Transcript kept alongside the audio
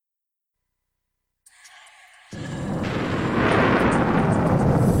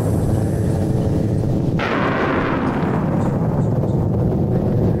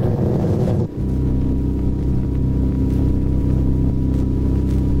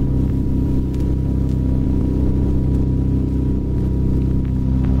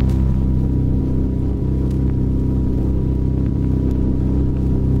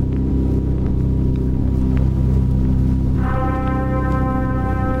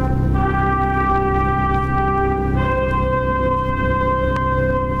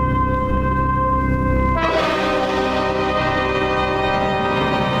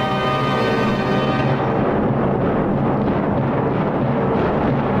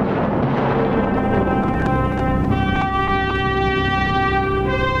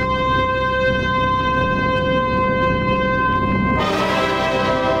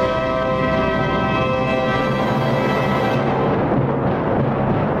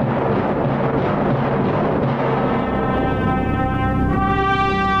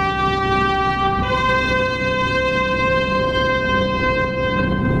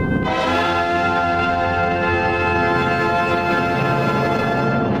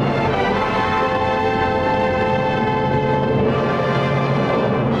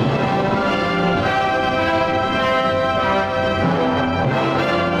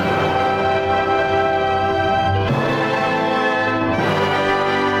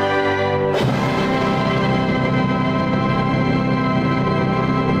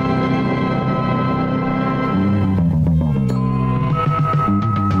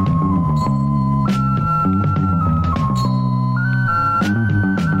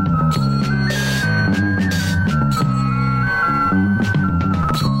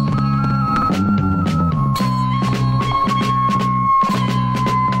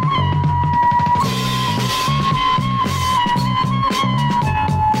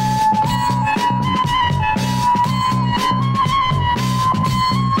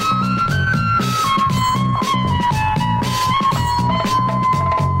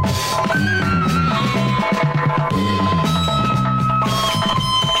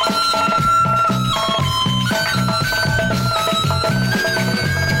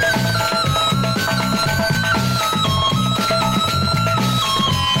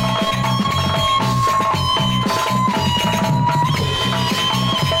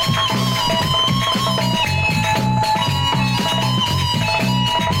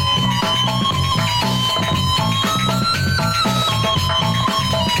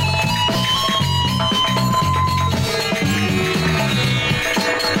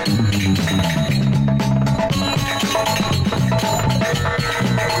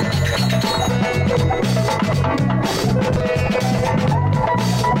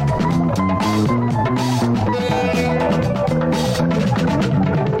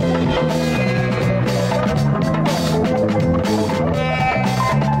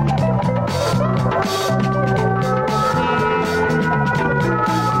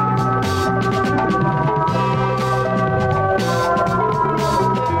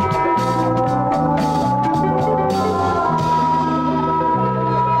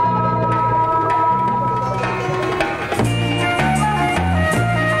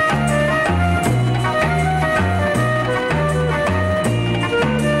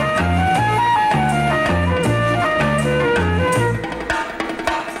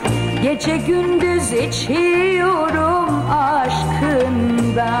Gece gündüz içiyorum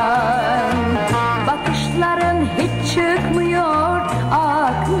aşkından. Bakışların hiç çıkmıyor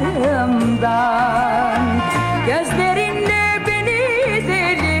aklımdan. Gözlerinle beni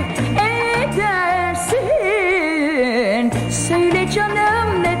deli edersin. Söyle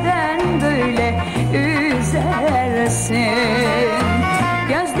canım neden böyle üzersin?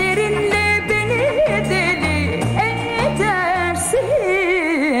 Gözlerinle beni deli edersin.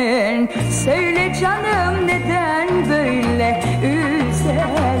 Söyle canım neden böyle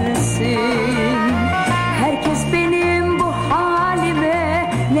üzersin? Herkes benim bu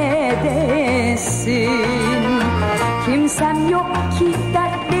halime ne desin? Kimsem yok ki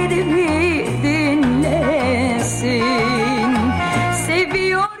dertlerimi dinlesin.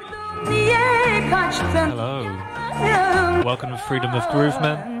 Seviyordum niye kaçtın? Hello. Welcome to Freedom of Groove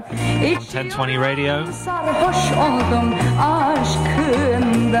Man on 1020 Radio. Sarhoş oldum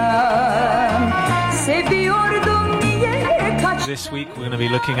aşkından. Seviyordum niye kaçtın? This week we're going to be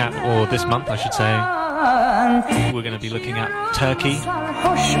looking at, or this month I should say, we're going to be looking at Turkey.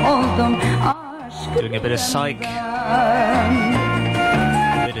 Sarhoş oldum Doing a bit of psych, a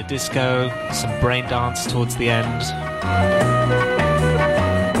bit of disco, some brain dance towards the end.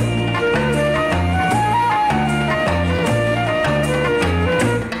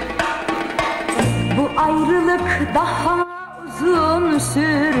 Bu ayrılık daha uzun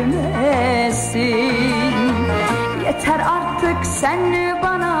sürmesin. Yeter artık sen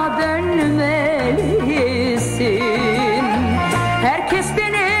bana dönmelisin. Herkes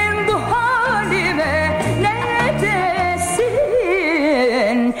benim bu halime ne desin?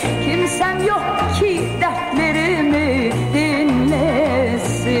 Kimsem yok ki dertlerimi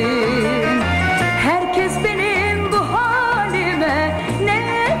dinlesin. Herkes benim bu halime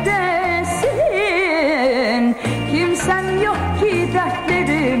ne desin? Kimsem yok ki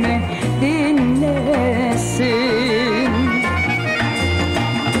dertlerimi dinlesin.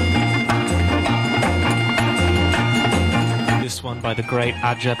 This one by the great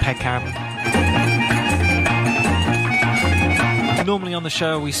Ajay Pekkan. Normally on the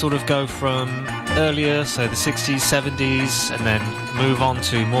show we sort of go from earlier, so the 60s, 70s, and then move on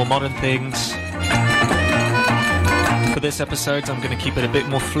to more modern things. For this episode I'm going to keep it a bit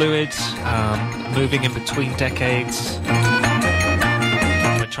more fluid, moving in between decades.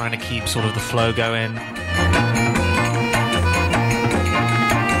 We're trying to keep sort of the flow going.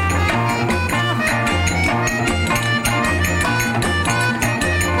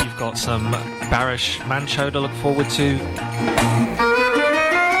 You've got some Barish Mancho to look forward to.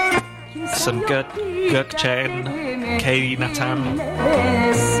 Some Gökçen, Katie Natan.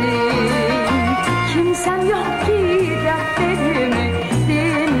 Kimsem yok ki dertlerimi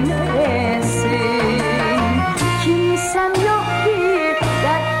dinlesin. Kimsem yok ki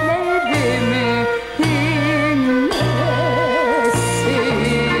dertlerimi dinlesin.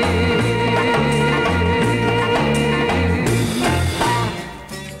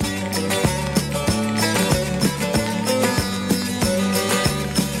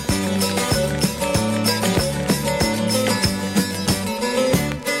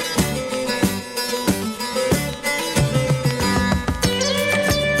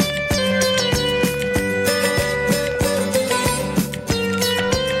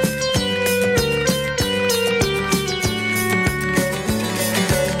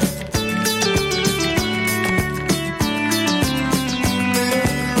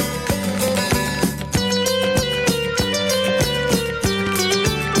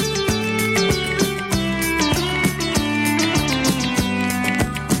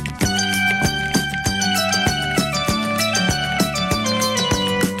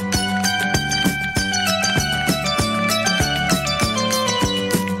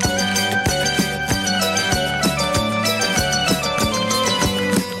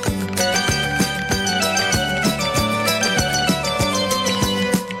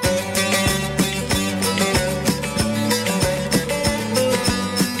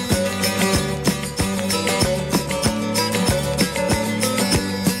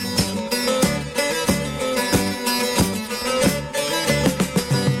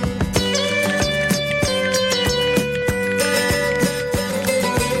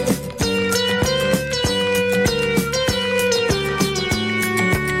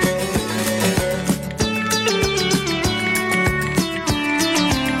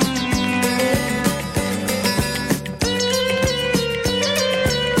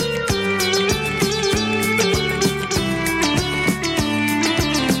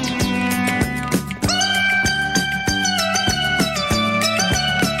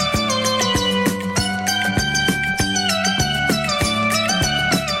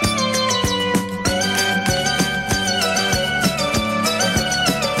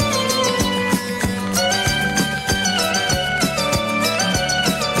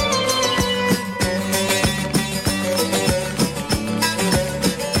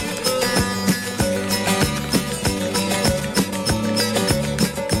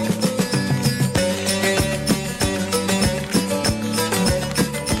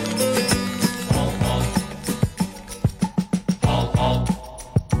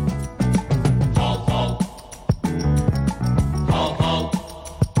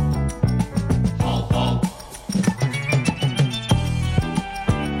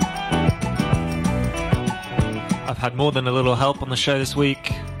 had more than a little help on the show this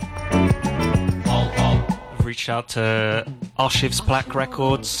week. I've reached out to Archivs Plak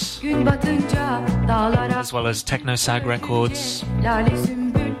Records, Gün batınca dağlara as well as Technosag Records. Lale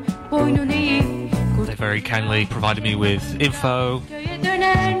sümbül boynun eğip They very kindly provided me with info, Köye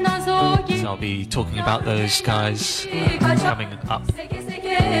döner nazo so I'll be talking about those guys coming up. Seke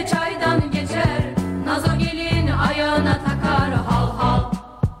seke çaydan geçer Nazo gelin ayağına takar hal hal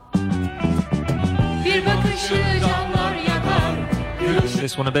Bir bakışı canlar yakar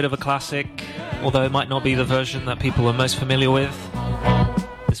This one a bit of a classic, although it might not be the version that people are most familiar with.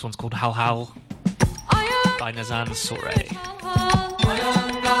 This one's called Hal Hal by Nazan Sore.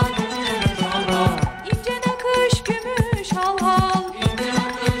 İnce nakış gümüş hal hal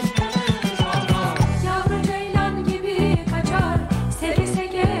Yavru ceylan gibi kaçar Seke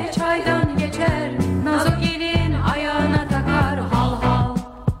seke çaydan geçer Nazo gelin ayağına takar hal hal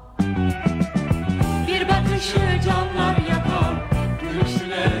Bir bakışı canlar yakar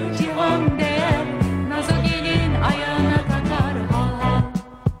Gülüşüne cihan değer Nazo gelin ayağına takar hal hal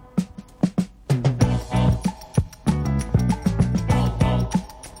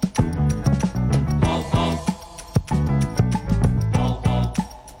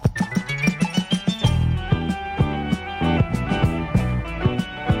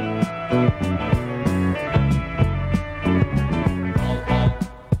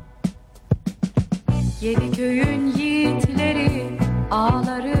Yedi köyün yiğitleri,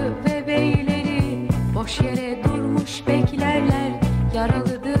 ağaları ve beyleri boş yere durmuş beklerler,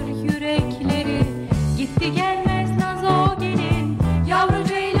 yaralıdır yürekleri. Gitti gelmez nazo gelin, yavru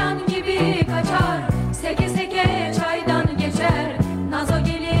ceylan gibi kaçar. Seke seke çaydan geçer, nazo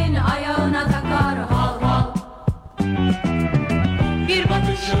gelin ayağına takar hal hal. Bir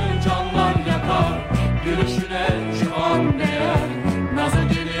bakışı canlar yakar, gülüşüne cihan değer. Nazo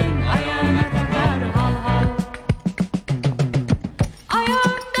gelin ayağına takar hal hal.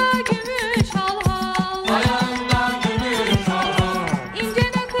 Ayağında gümüş hal hal. Ayağında gümüş hal hal. İnce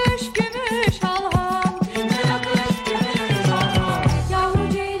nakış gümüş hal hal. İnce nakış gümüş hal hal.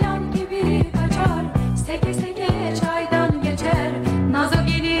 Yavru ceylan gibi kaçar. Seke seke çaydan geçer. Nazo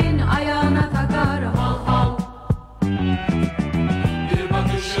gelin ayağına takar hal hal. Bir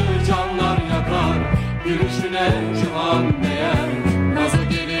bakışı canlar yakar, gülüşüne cihan değer. Nazo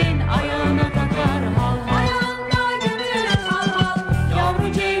gelin ayağına takar hal hal. Ayağında gümüş hal hal.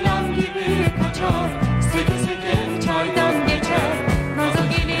 Yavru ceylan gibi kaçar, seke seke çaydan geçer. Nazo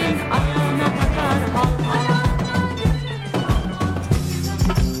gelin ayağına takar hal hal. Ayağında gümüş hal hal.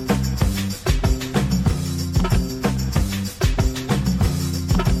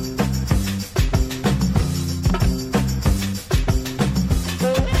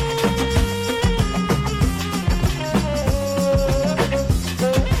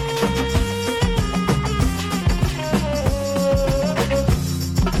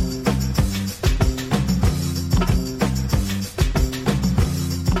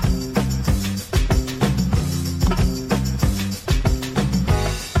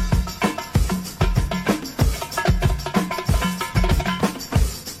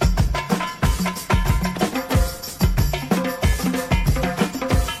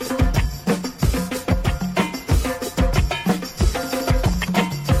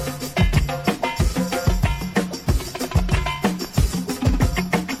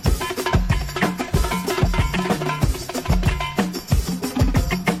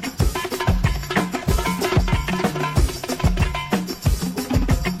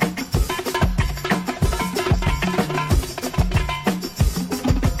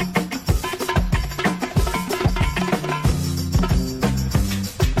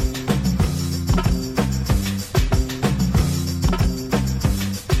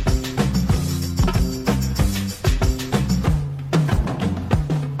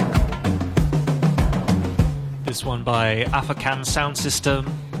 This one by African Sound System.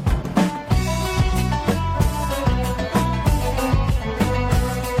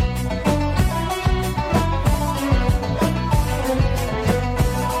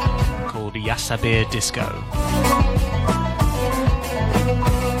 Called Yassabir Disco.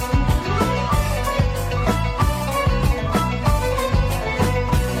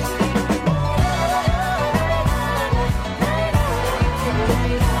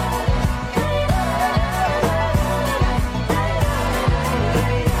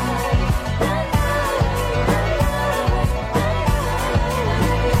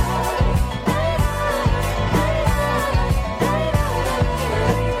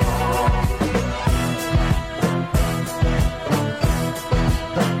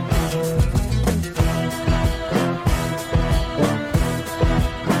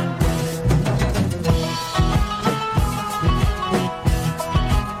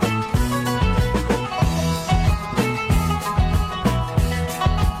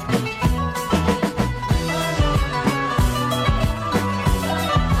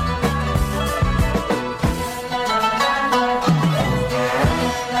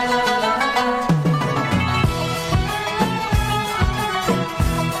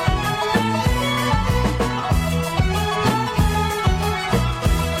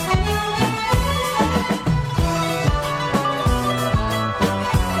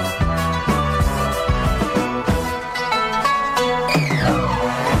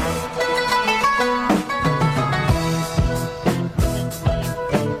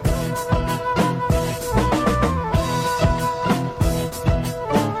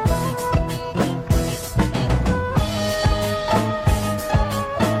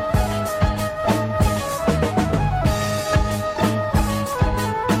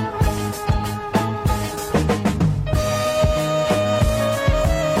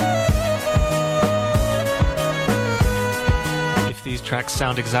 tracks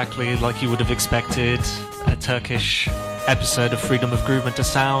sound exactly like you would have expected a Turkish episode of Freedom of Groove to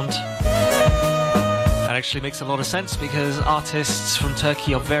sound. That actually makes a lot of sense because artists from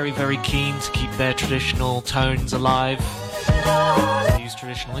Turkey are very, very keen to keep their traditional tones alive. They use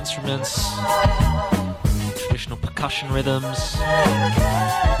traditional instruments, traditional percussion rhythms.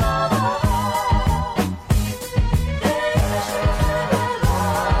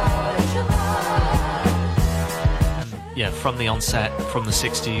 Yeah, from the onset, from the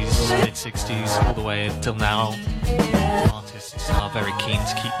 60s, mid-60s, all the way until now, artists are very keen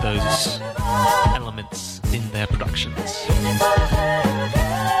to keep those elements in their productions.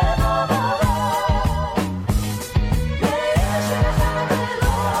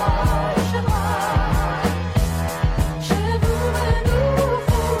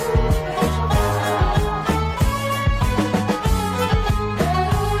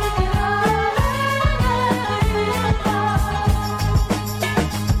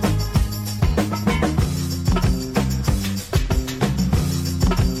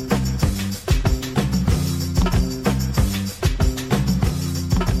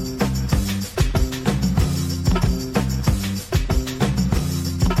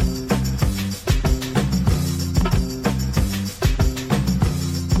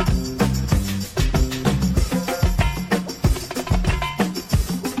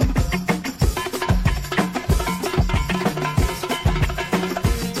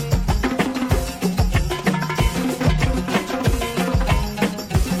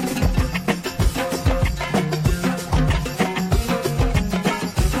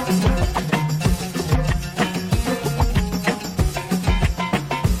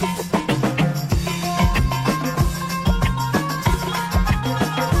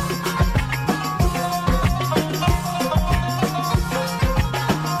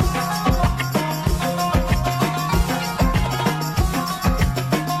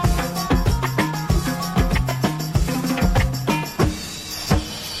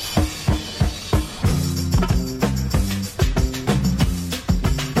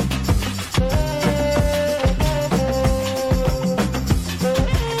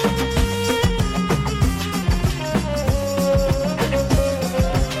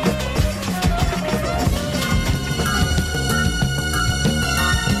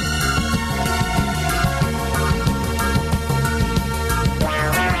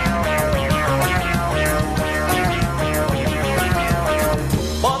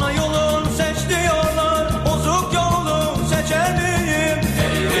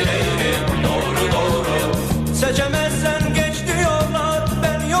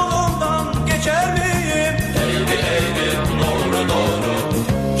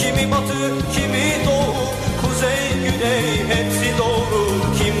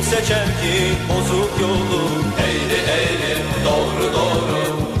 Seçer ki bozuk yolu eğri eğri doğru doğru.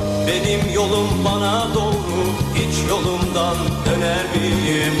 Benim yolum bana doğru, hiç yolumdan döner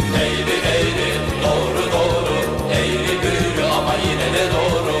miyim? Eğri eğri doğru doğru, eğri büğrü ama yine de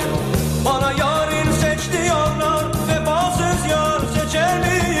doğru. Bana yarın seç diyorlar, vefasız yar seçer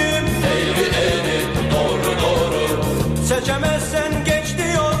miyim? Eğri eğri doğru doğru. Seçemezsen geç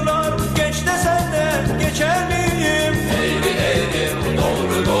diyorlar, geç desen de geçer miyim? Eğri eğri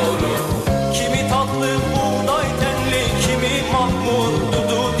doğru doğru. Kimi tatlı buğday tenli, kimi mahmur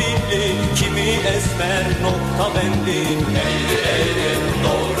dudu dilli, kimi esmer nokta benli. Eğri eğri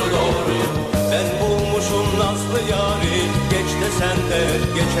doğru doğru. Ben bulmuşum nazlı yari, geç desen de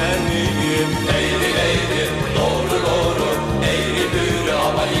geçer miyim? Eğri eğri doğru doğru, eğri büğrü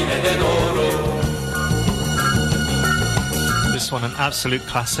ama yine de doğru. This one, an absolute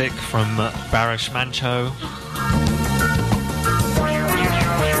classic from Barış Manço,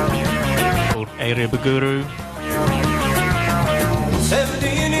 called Eğri Büğrü.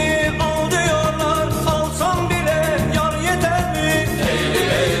 Sevdiğini al diyorlar, alsam bile yar yeter mi?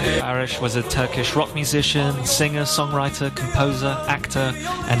 Barış was a Turkish rock musician, singer, songwriter, composer, actor,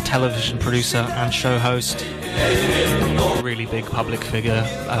 and television producer and show host. A really big public figure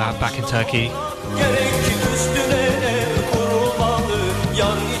back in Turkey. Gerek ki üstüne kurulmalı,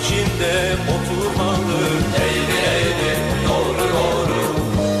 yar içinde oturmalı. Eğri eğri doğru doğru.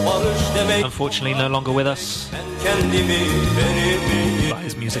 Barış demek Unfortunately, no longer with us, ben kendimi verir miyim? but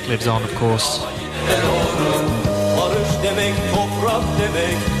his music lives on, of course. Barış demek toprak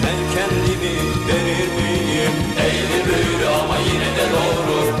demek, ben kendimi verir miyim? Eğri büğrü ama yine de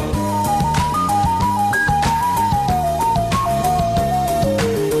doğru.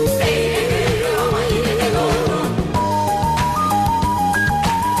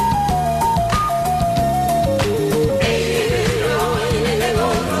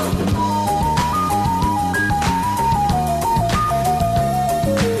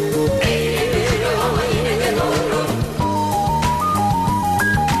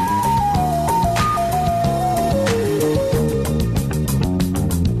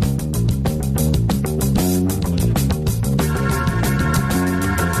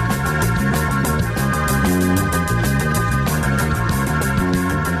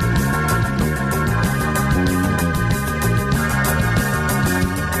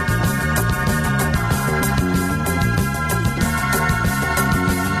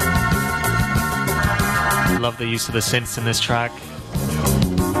 the use of the synths in this track.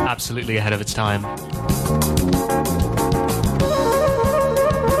 Absolutely ahead of its time.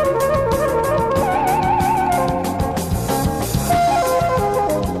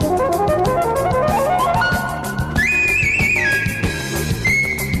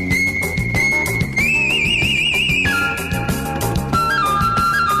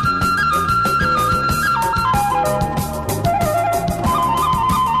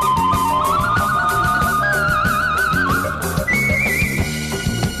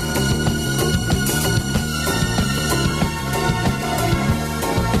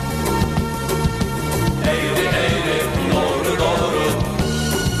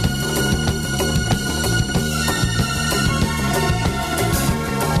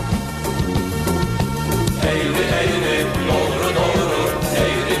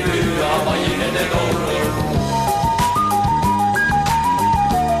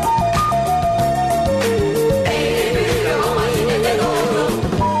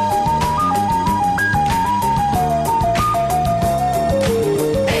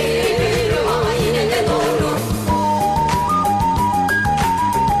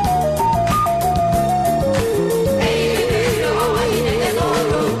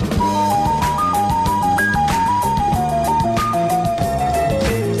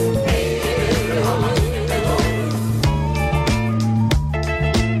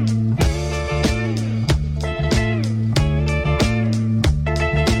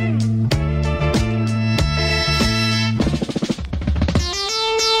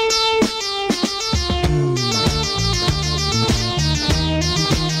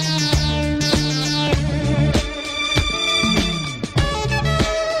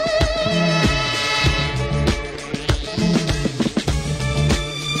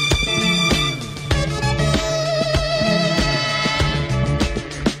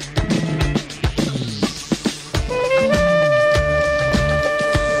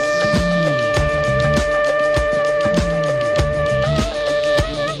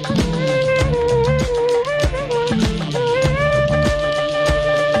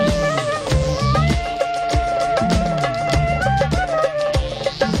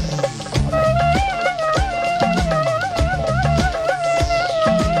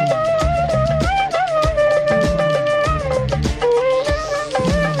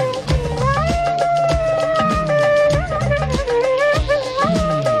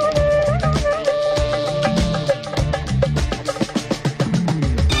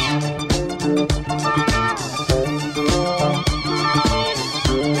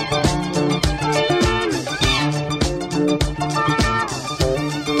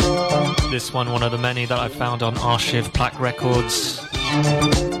 This one of the many that I found on Arshiv Plak Records.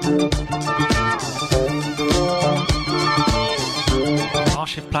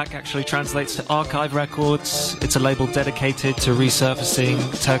 Arshiv Plak actually translates to Archive Records. It's a label dedicated to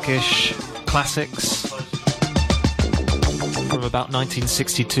resurfacing Turkish classics from about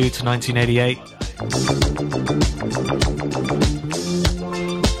 1962 to 1988.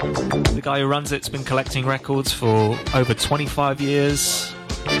 The guy who runs it's been collecting records for over 25 years.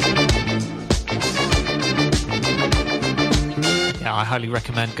 Yeah, I highly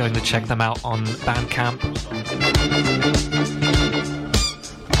recommend going to check them out on Bandcamp.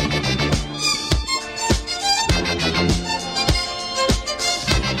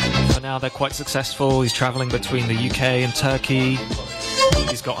 For now, they're quite successful. He's traveling between the UK and Turkey.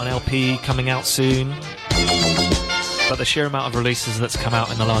 He's got an LP coming out soon. But the sheer amount of releases that's come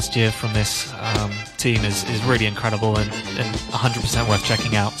out in the last year from this team is really incredible and 100% worth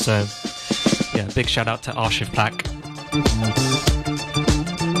checking out. So, yeah, big shout out to Arshiv Plak.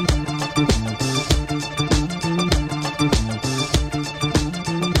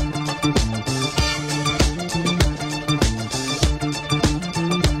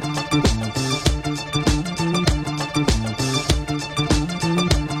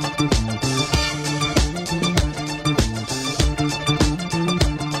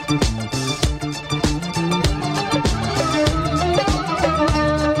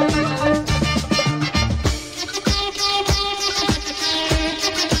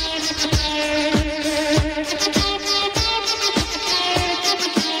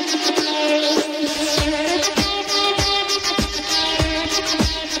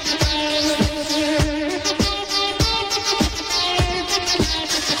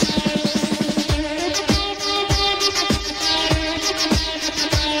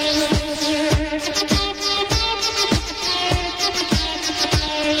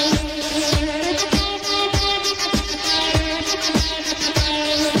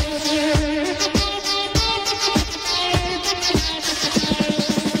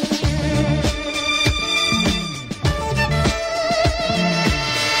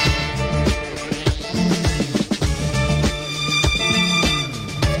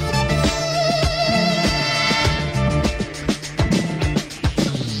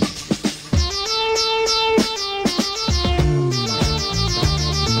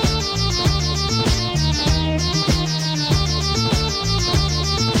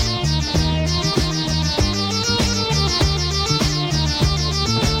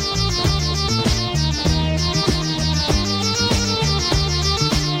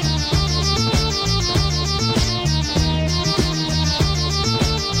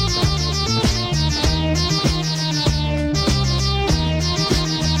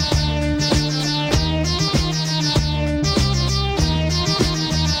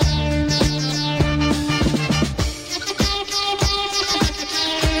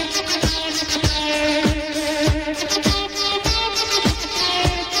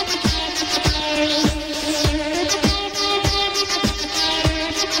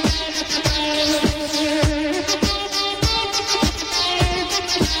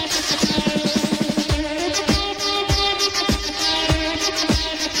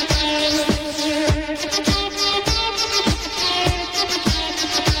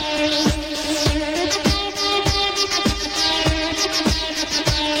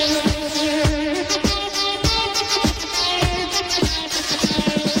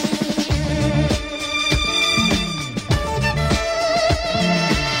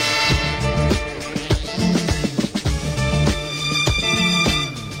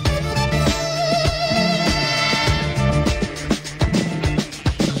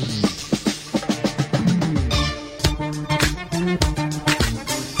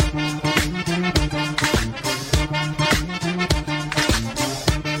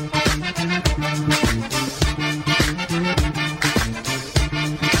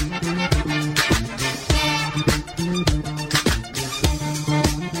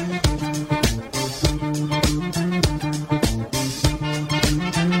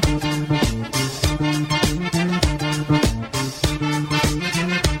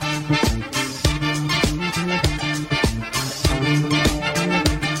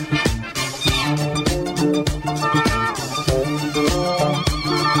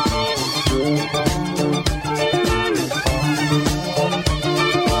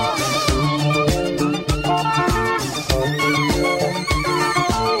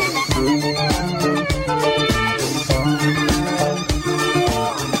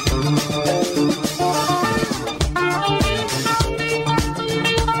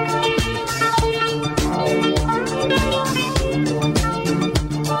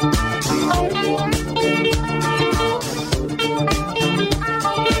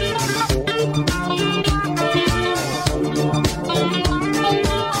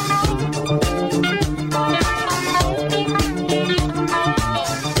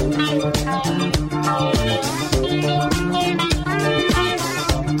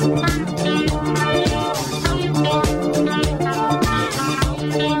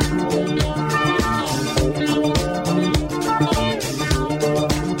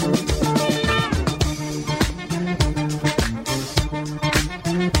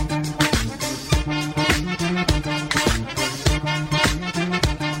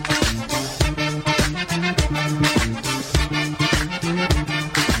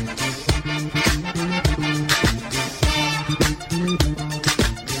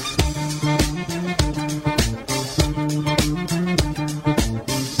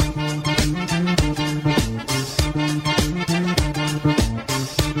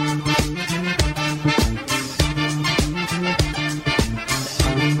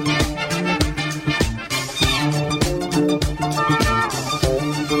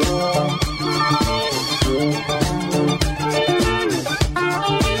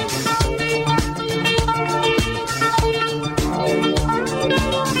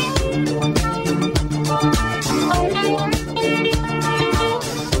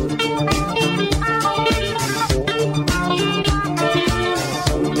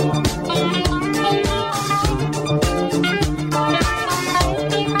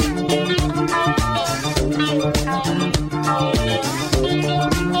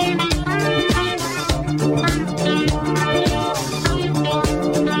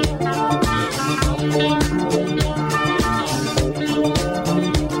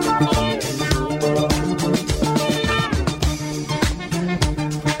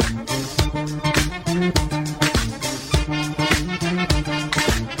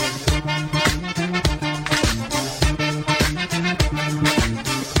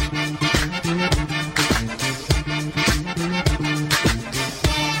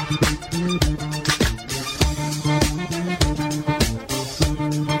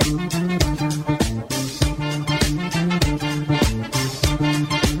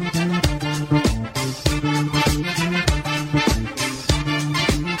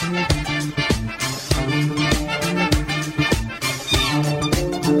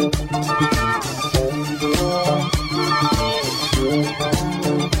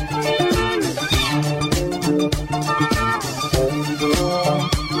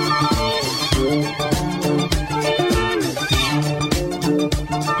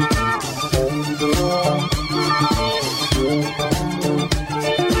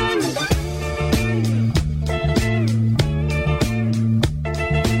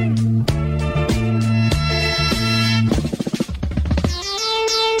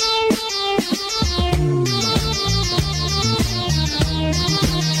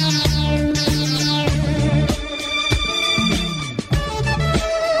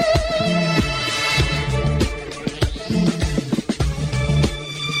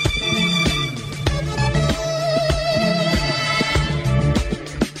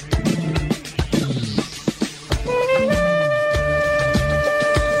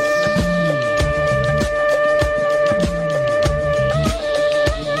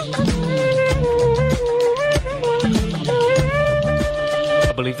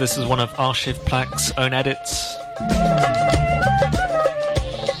 This is one of Arshiv Plak's own edits.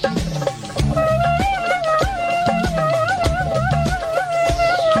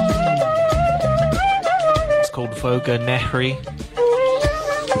 It's called Voga Nehri.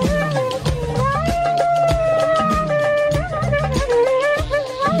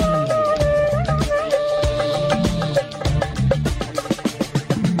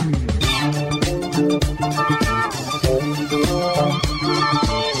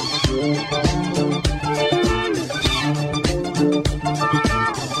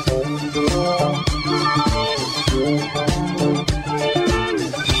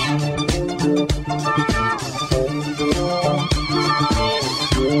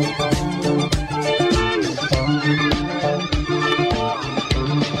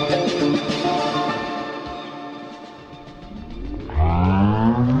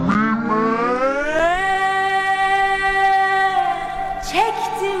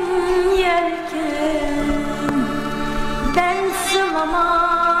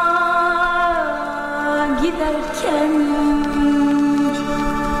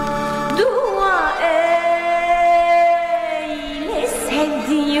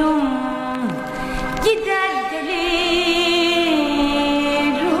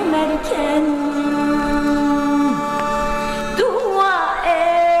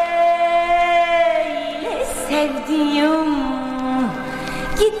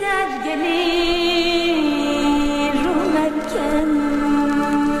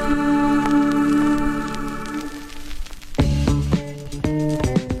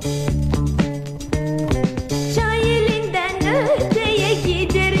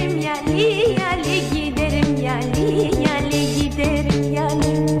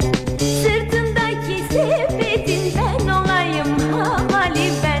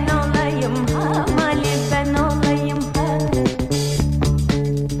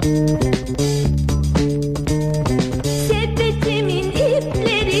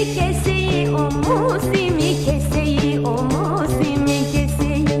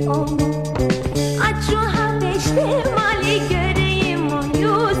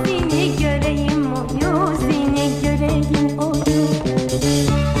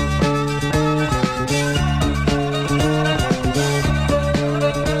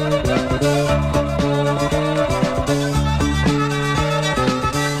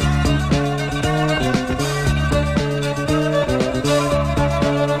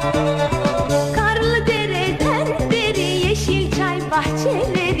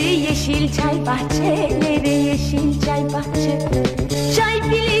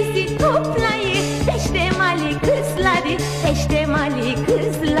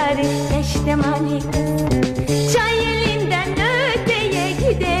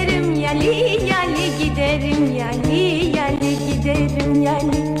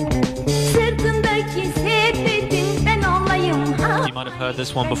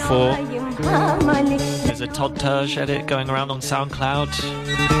 This one before. There's a Todd Terje edit going around on SoundCloud.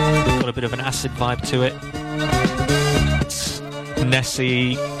 Got a bit of an acid vibe to it. It's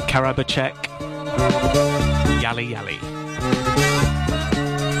Nessie Karabachek, Yali Yali.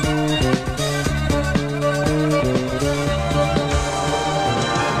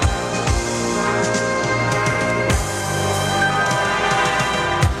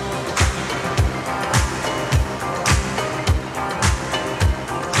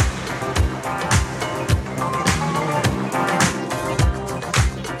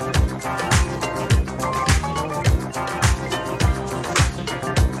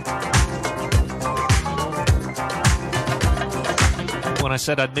 I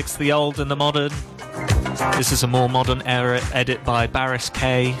said I'd mix the old and the modern. This is a more modern era edit by Barış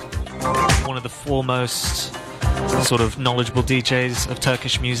K, one of the foremost sort of knowledgeable DJs of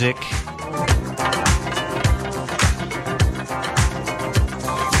Turkish music.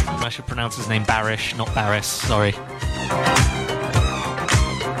 I should pronounce his name Barış, not Barış, sorry.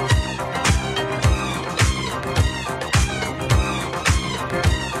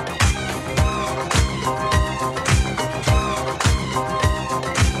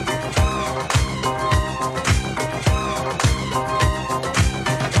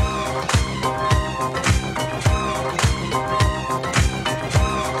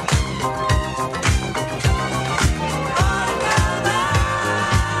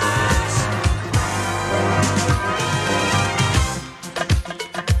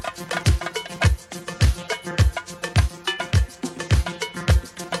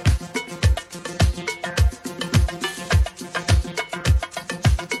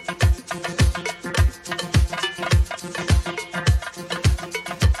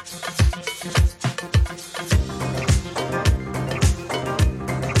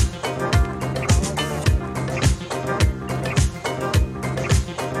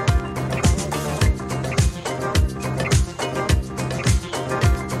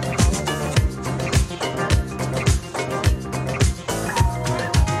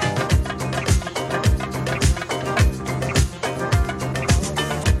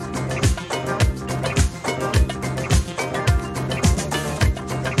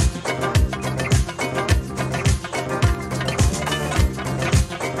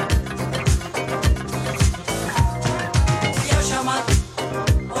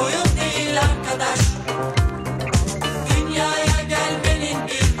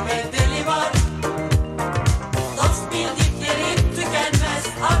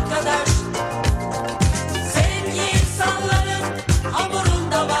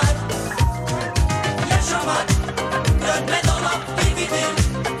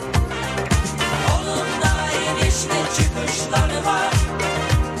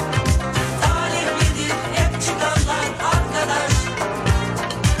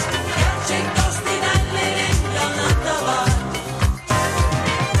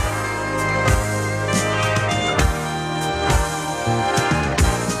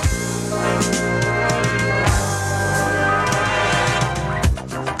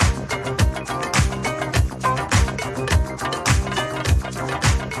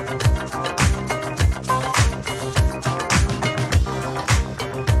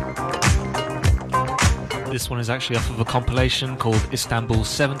 This one is actually off of a compilation called Istanbul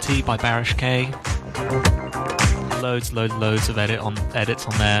 70 by Barış K. Loads of edits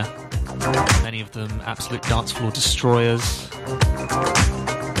on there. Many of them absolute dance floor destroyers.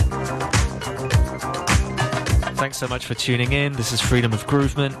 Thanks so much for tuning in. This is Freedom of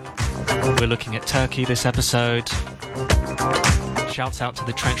Groovement. We're looking at Turkey this episode. Shouts out to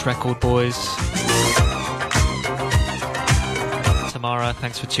the Trench Record boys. Tamara,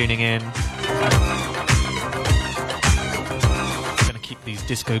 thanks for tuning in. Keep these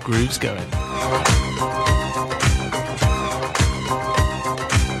disco grooves going.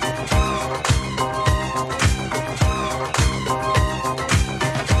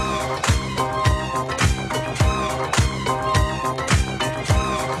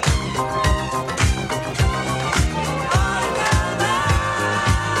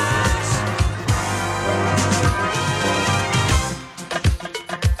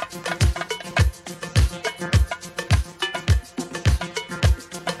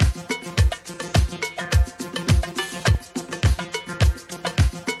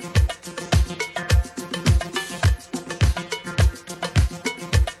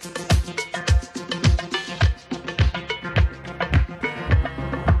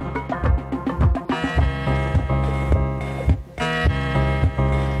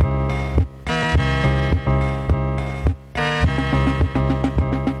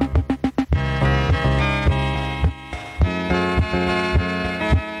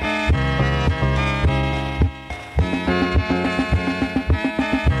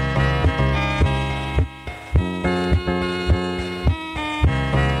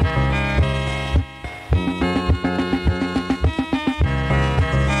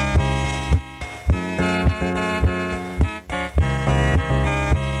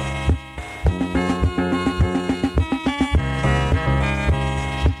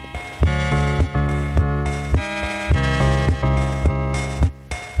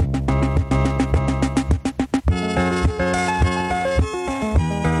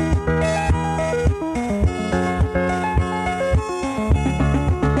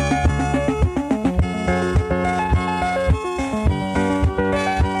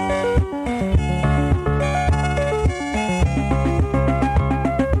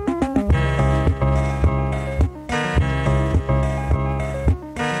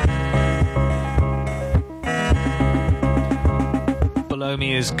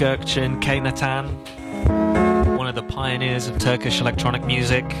 is Gökçen Kaynatan, one of the pioneers of Turkish electronic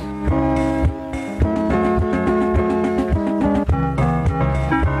music.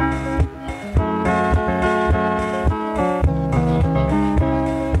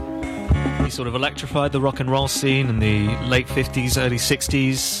 He sort of electrified the rock and roll scene in the late 50s, early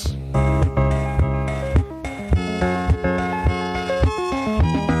 60s.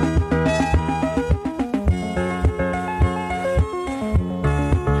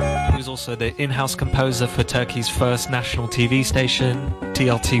 Also the in-house composer for Turkey's first national TV station,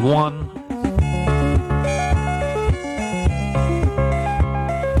 TLT1.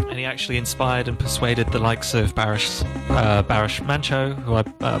 And he actually inspired and persuaded the likes of Barış Manço, who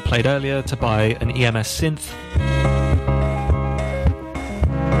I played earlier, to buy an EMS synth.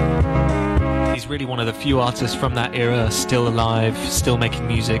 He's really one of the few artists from that era still alive, still making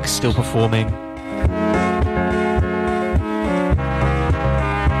music, still performing.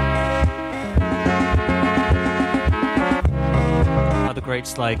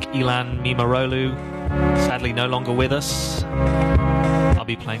 Greats like Ilan Mimarolu, sadly no longer with us. I'll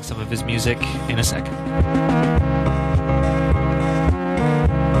be playing some of his music in a second.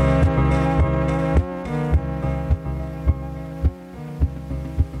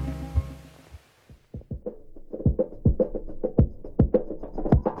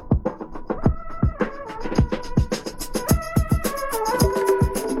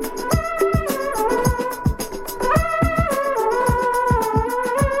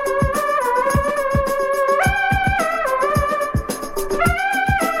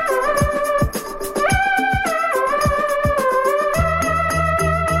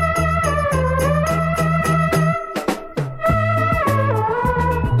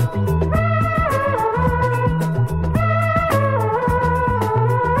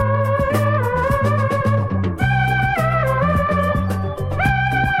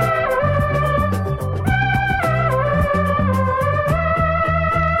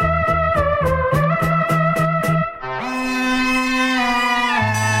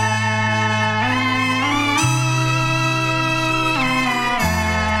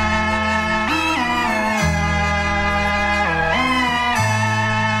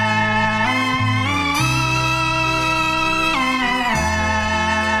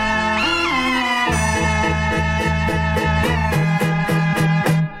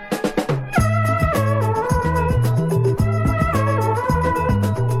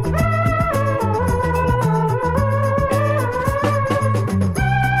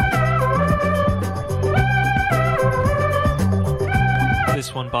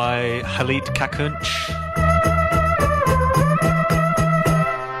 By Halit Kakunç.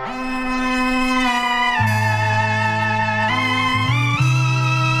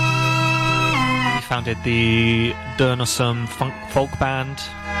 He founded the Durnasum folk band.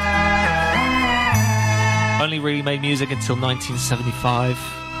 Only really made music until 1975,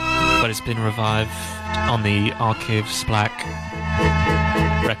 but it's been revived on the Archives Black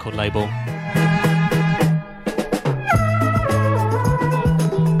record label.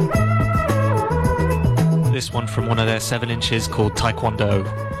 This one from one of their 7 inches called Taekwondo.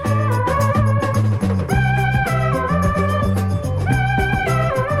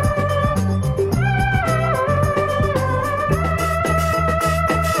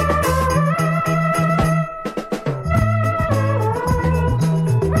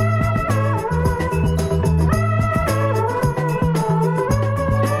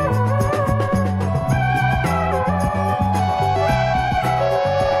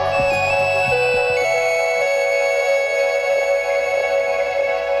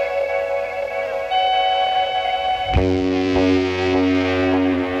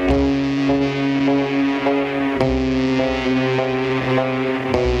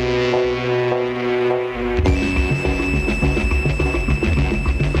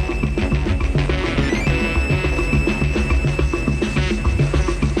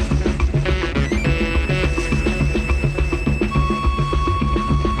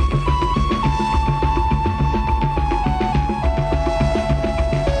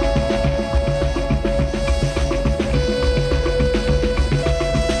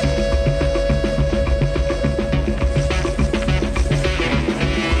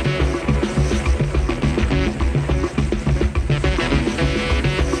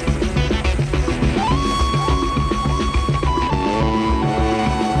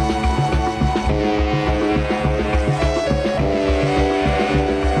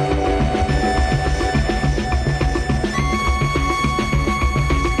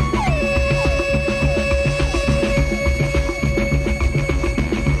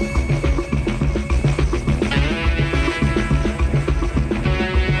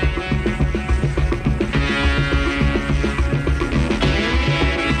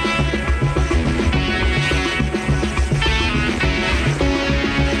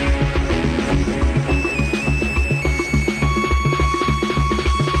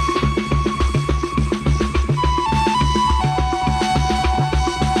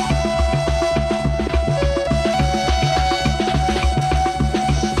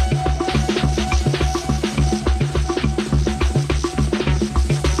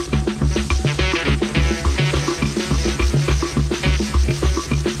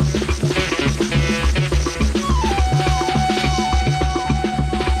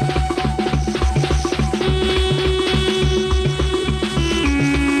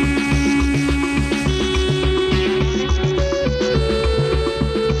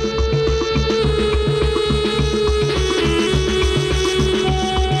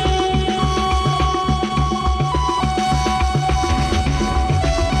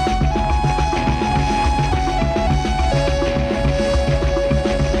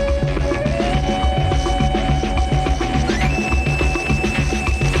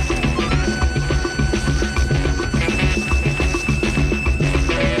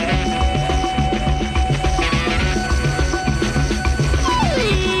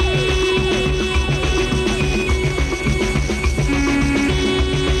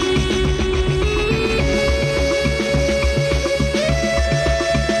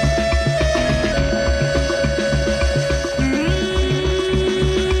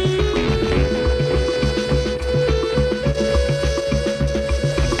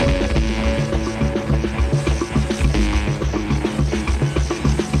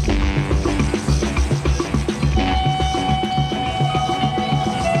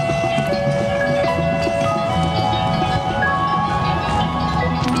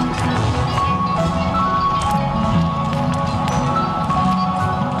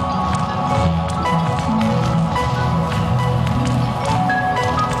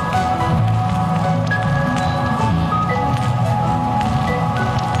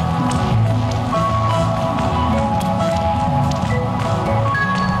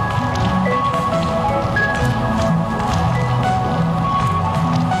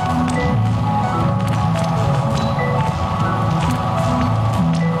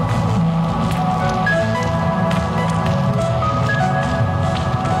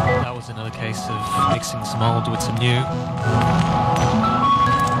 new.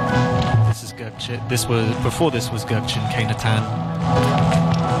 This is Gökçe. Before this was Gökçen Kaynatan.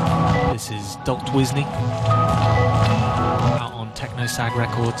 This is Dolt Wisny, out on Techno Sag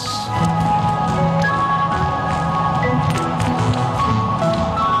Records.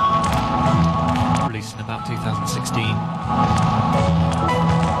 Released in about 2016.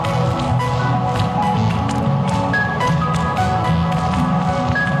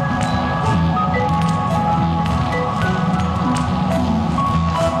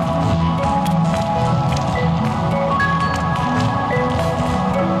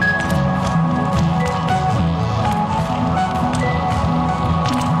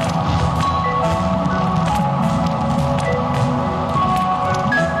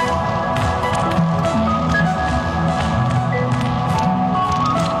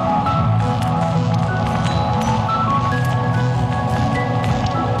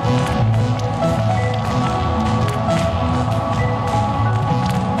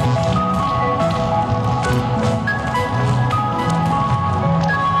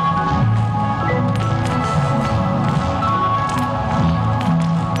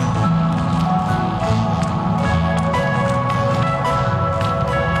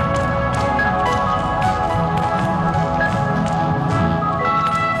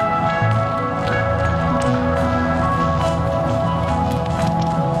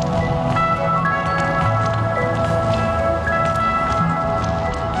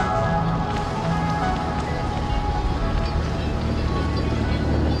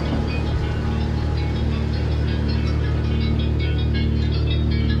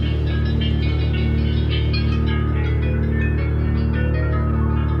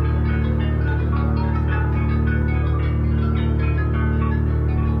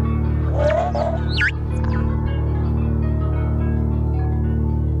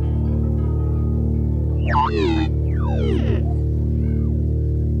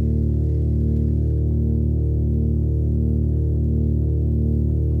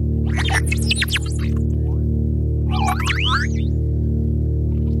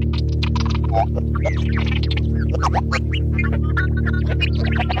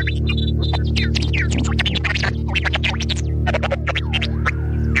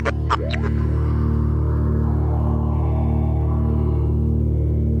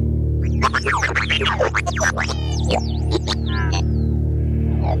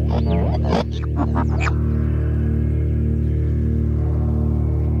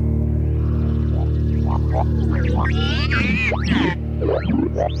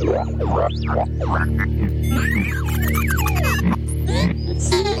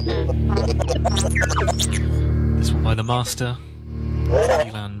 This one by the master,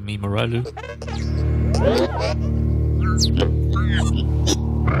 Ilan Mimarolu.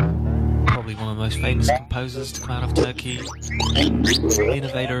 Probably one of the most famous composers to come out of Turkey.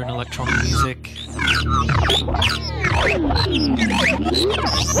 Innovator in electronic music.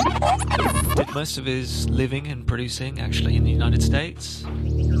 Did most of his living and producing actually in the United States.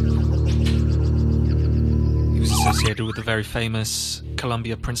 He was associated with the very famous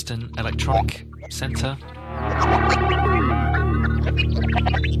Columbia Princeton Electronic Center.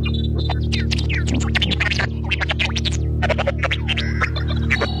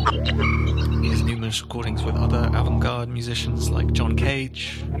 He has numerous recordings with other avant-garde musicians like John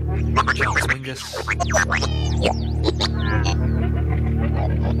Cage, Charles Mingus.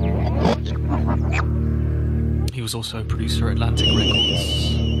 He was also a producer at Atlantic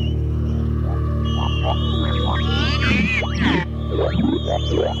Records.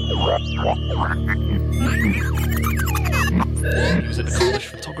 He was an accomplished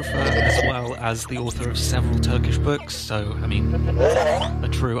photographer as well as the author of several Turkish books, so, I mean, a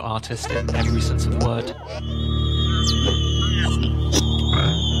true artist in every sense of the word.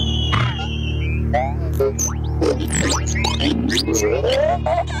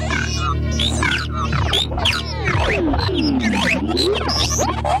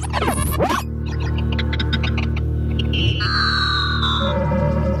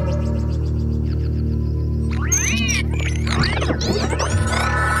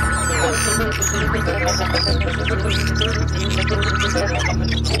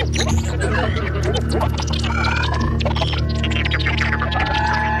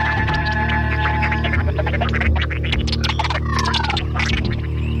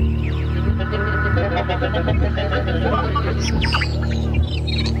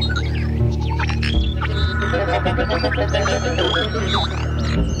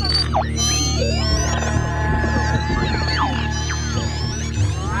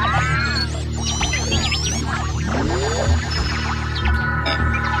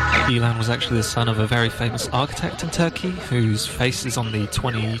 Gilan was actually the son of a very famous architect in Turkey, whose face is on the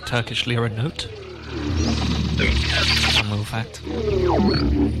 20 Turkish lira note. One little fact.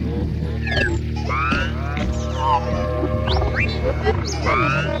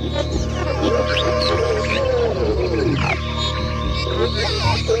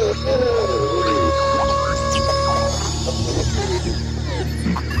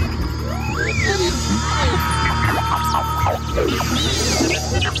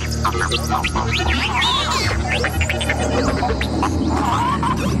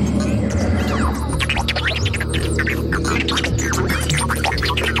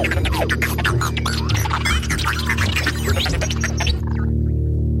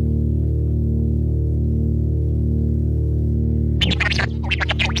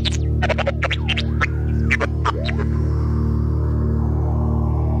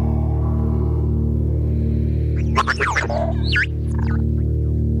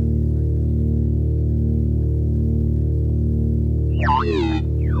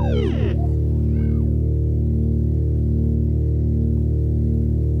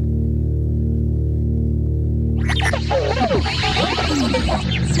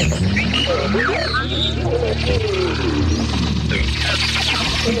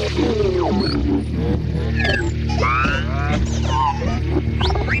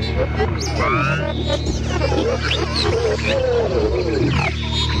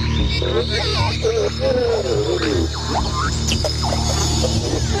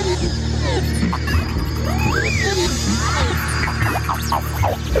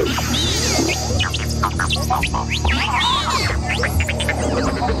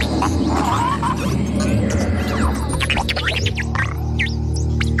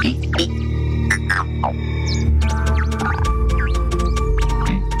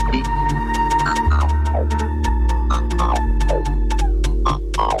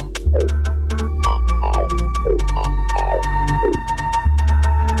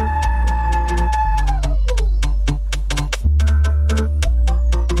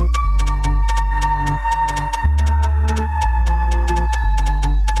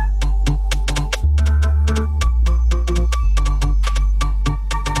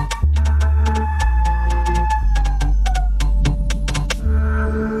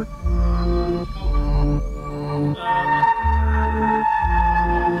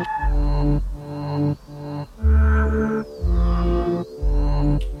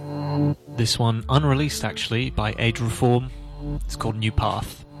 This one unreleased actually by Age Reform. It's called New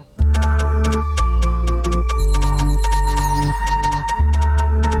Path.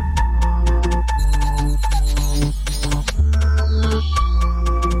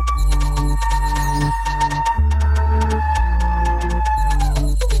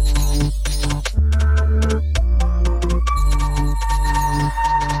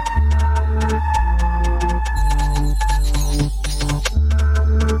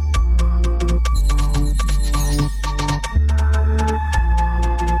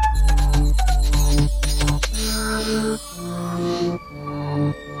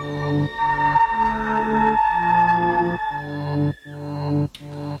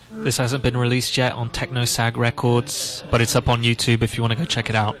 This hasn't been released yet on TechnoSag Records, but it's up on YouTube if you want to go check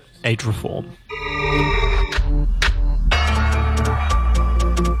it out. Age Reform.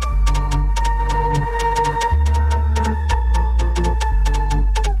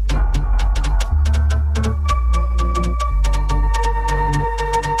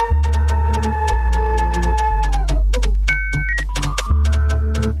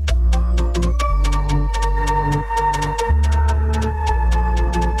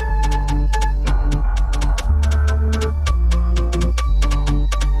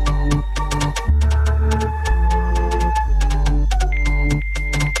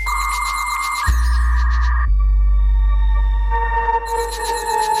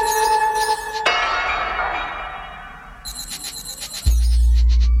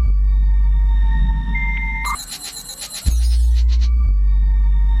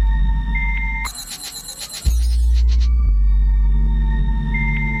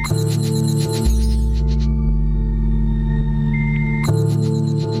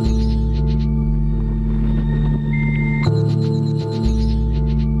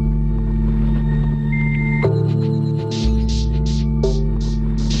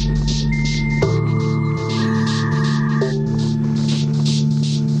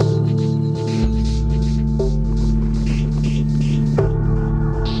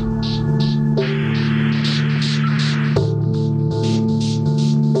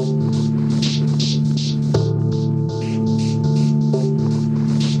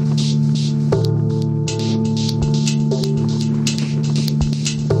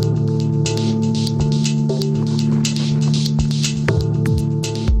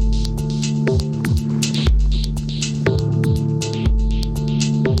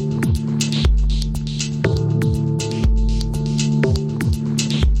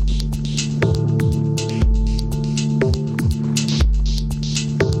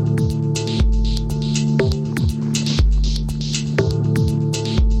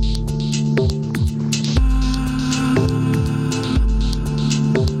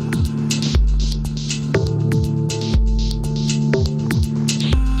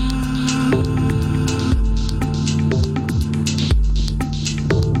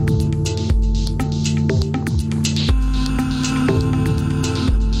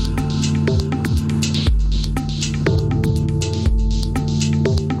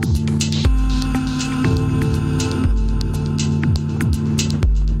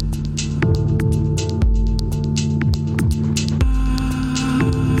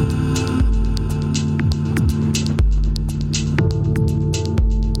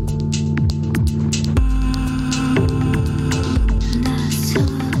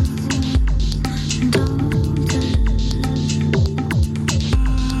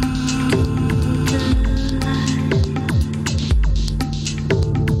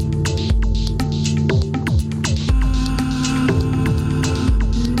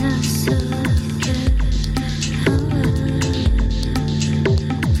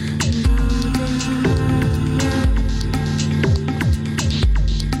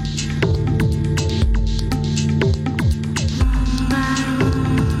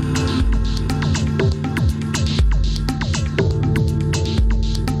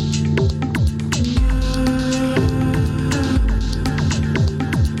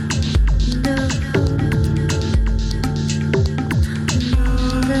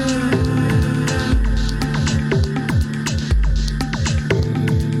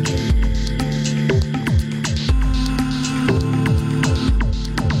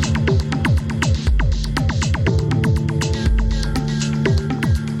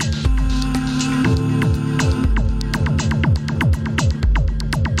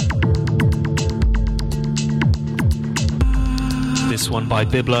 this one by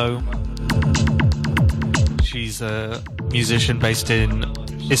Biblo. She's a musician based in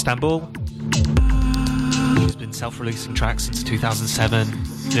Istanbul. She's been self-releasing tracks since 2007.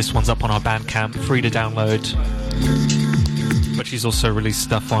 This one's up on our Bandcamp, free to download. But she's also released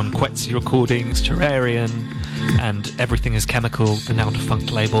stuff on Quetzi Recordings, Terrarian, and Everything is Chemical, the now defunct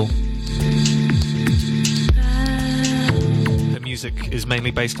label. Her music is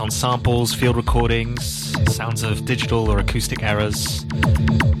mainly based on samples, field recordings, sounds of digital or acoustic errors,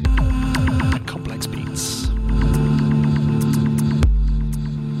 and complex beats.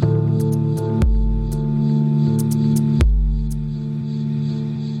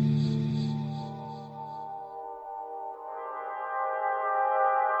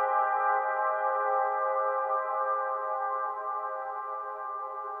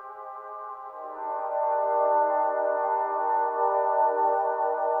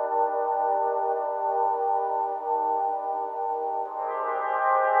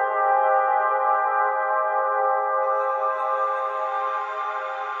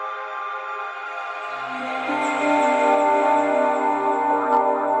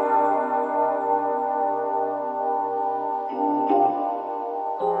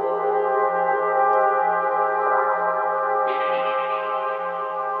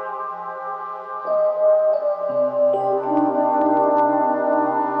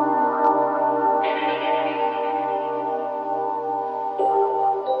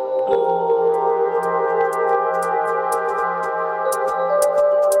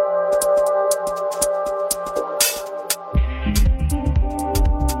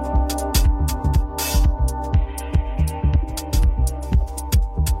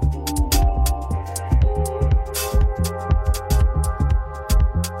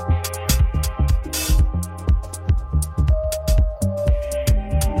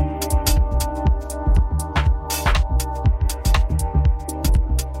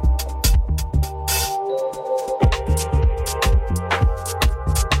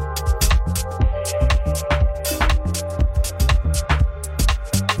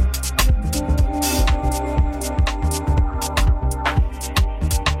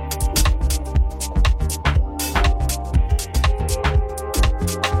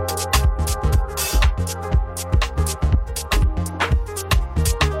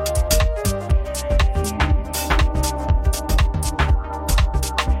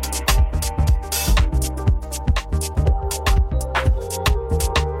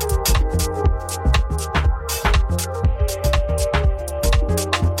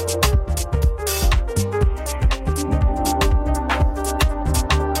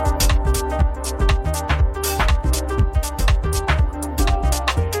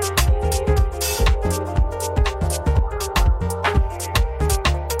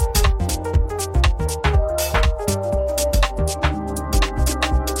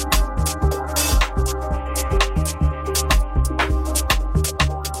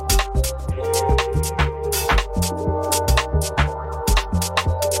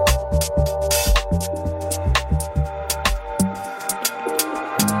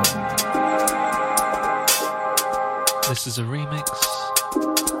 This is a remix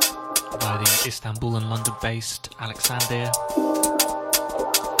by the Istanbul and London-based Alexander.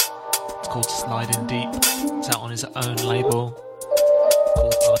 It's called Slide In Deep. It's out on his own label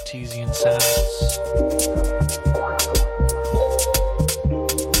called Artesian Sounds.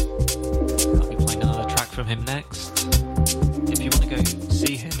 I'll be playing another track from him next. If you want to go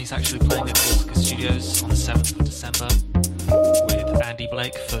see him, he's actually playing at Corsica Studios on the 7th of December with Andy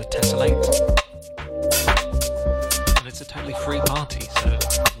Blake for Tessellate. And it's a totally free party, so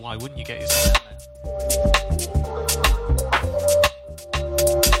why wouldn't you get yourself down there?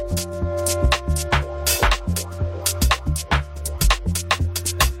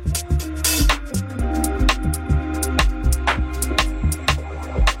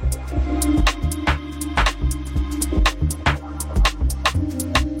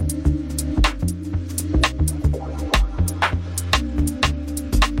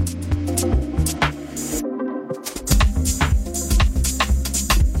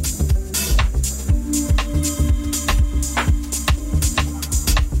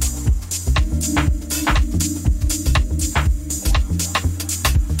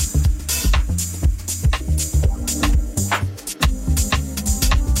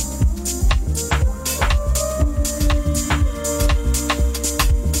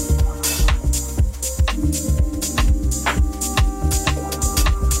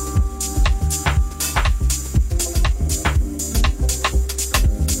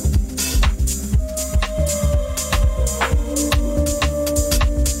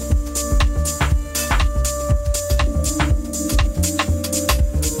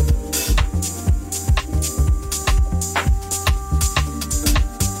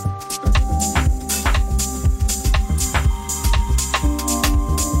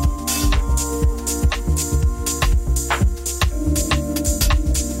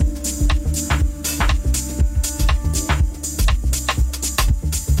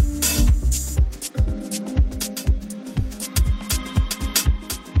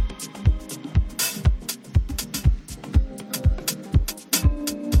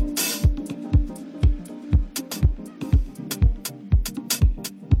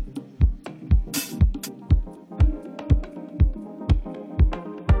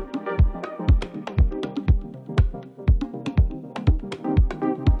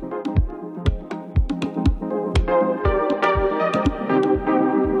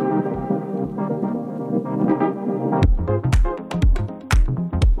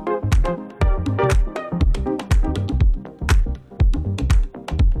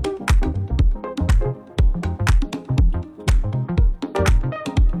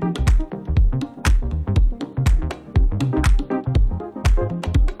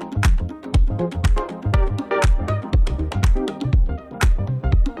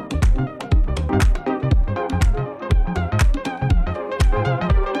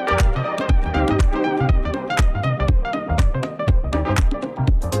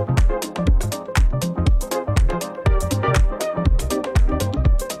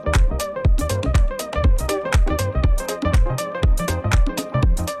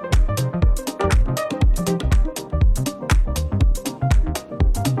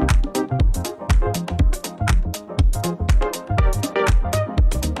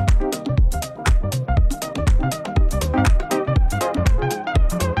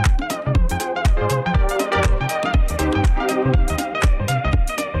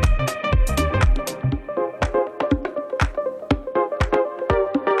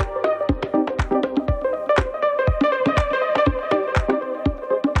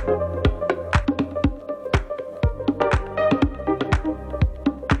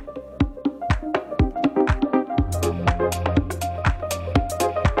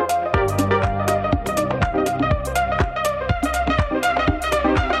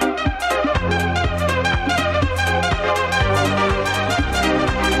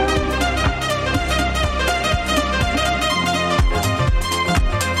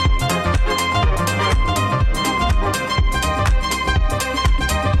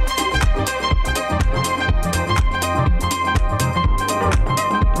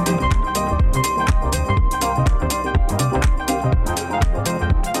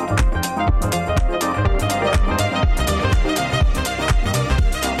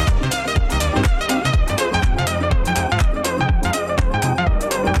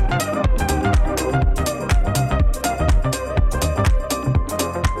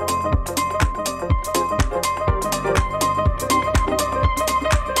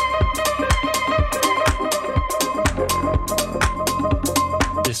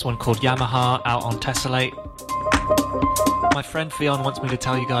 called Yamaha out on Tessellate. My friend Fion wants me to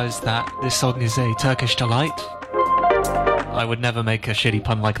tell you guys that this song is a Turkish delight. I would never make a shitty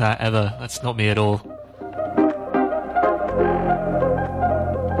pun like that ever. That's not me at all.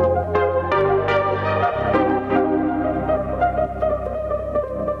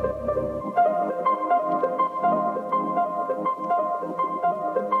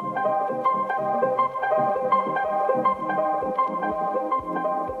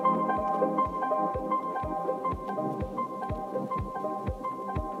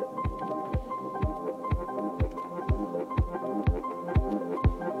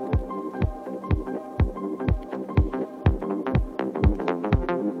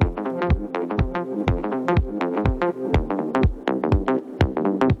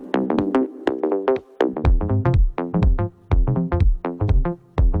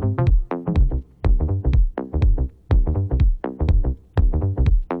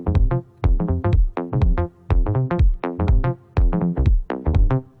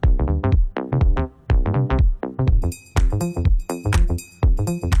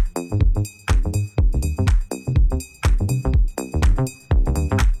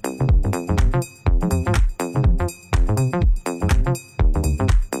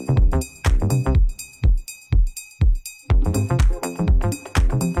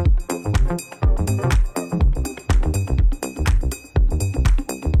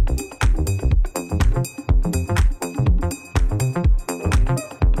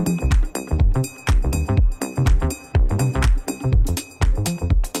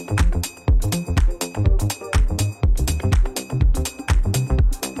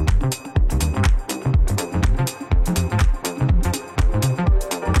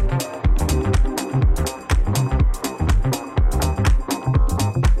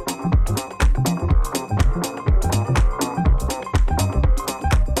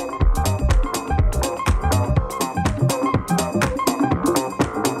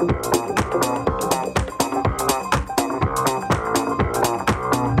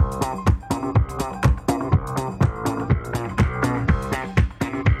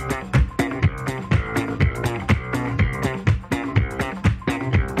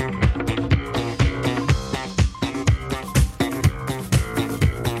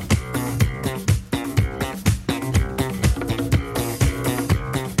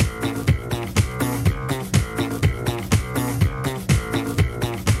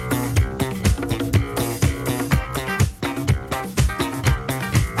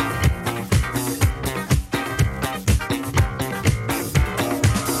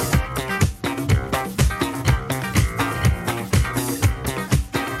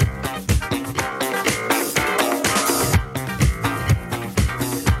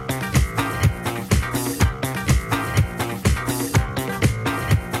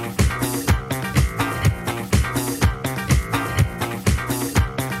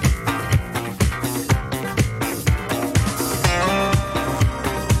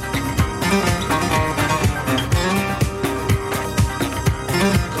 kâr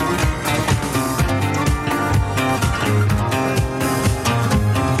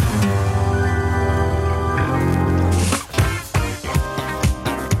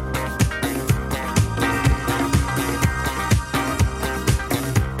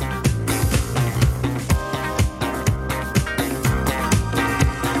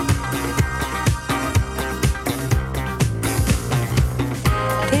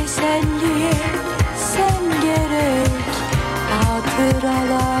Teselliye sen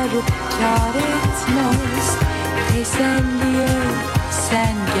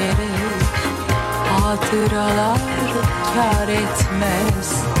gerek, hatıralar kâr etmez.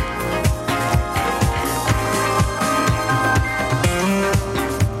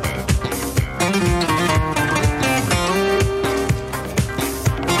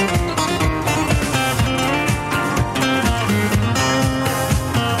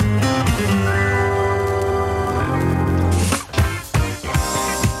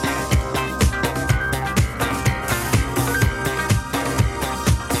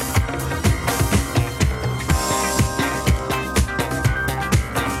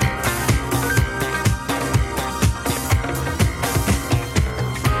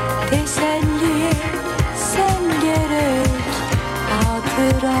 Teselliye sen gerek,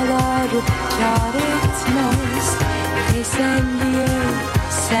 hatıralar kâr etmez. Teselliye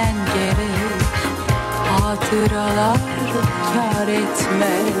sen gerek, hatıralar kâr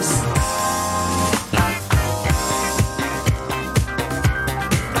etmez.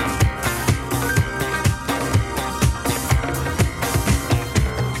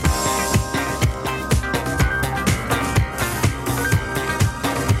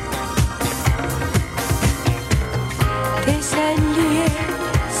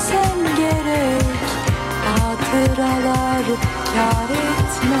 kâr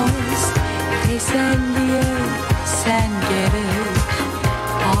etmez. Teselliye sen gerek,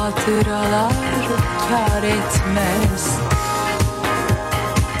 hatıralar kâr etmez.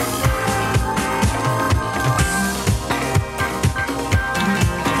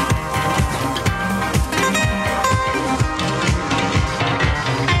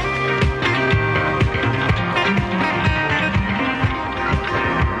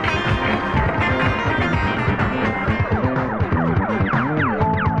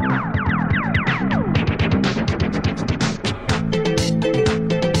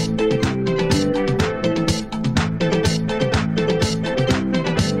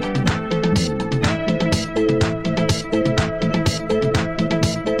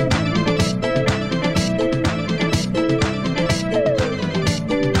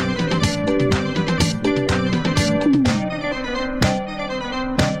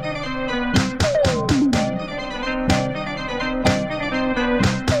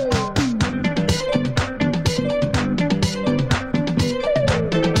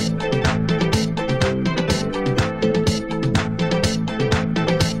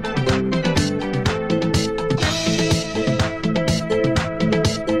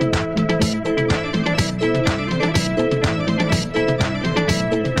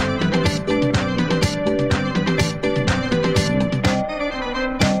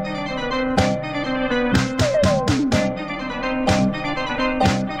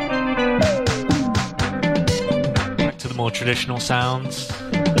 Traditional sounds.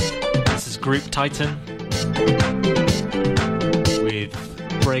 This is Group Titan with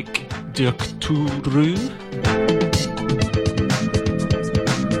Break Dürkturu.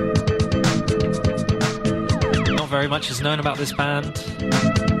 Not very much is known about this band.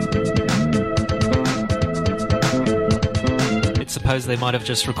 It's supposed they might have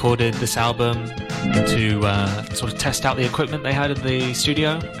just recorded this album to sort of test out the equipment they had in the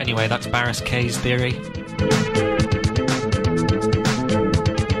studio. Anyway, that's Barris K's theory.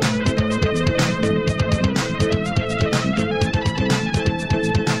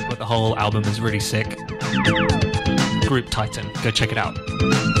 The whole album is really sick. Group Titan, go check it out.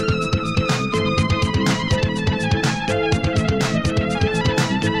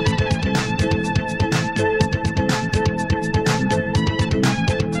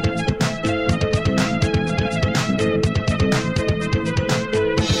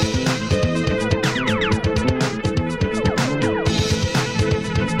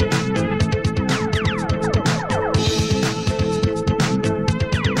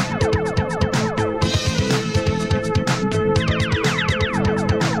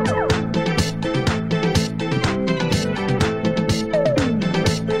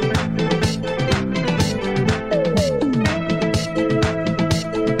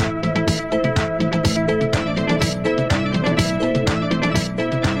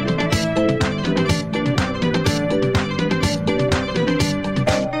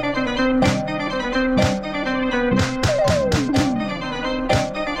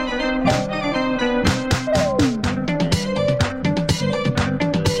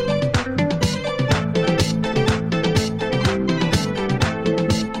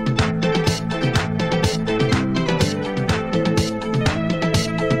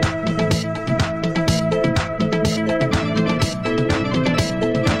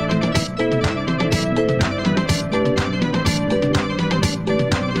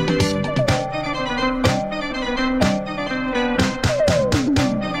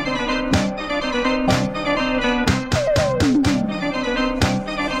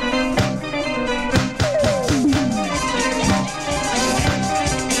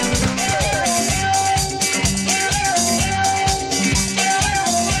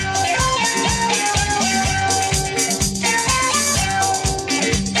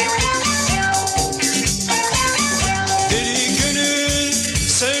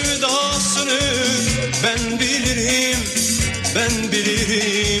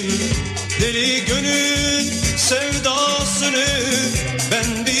 Deli gönül sevdasını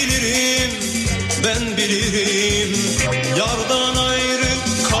ben bilirim, ben bilirim. Yardan ayrı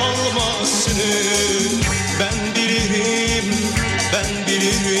kalmasını ben bilirim, ben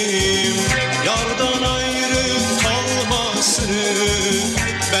bilirim. Yardan ayrı kalmasını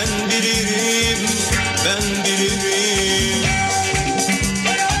ben bilirim, ben bilirim.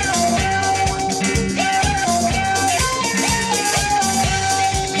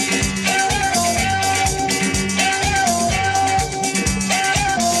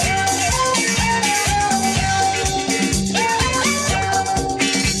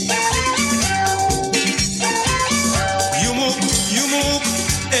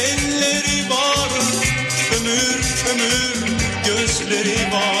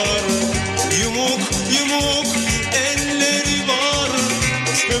 gözleri var. Yumuk yumuk elleri var.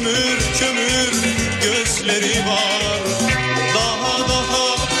 Kömür kömür gözleri var. Daha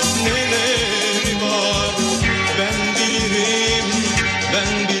neleri var. Ben bilirim,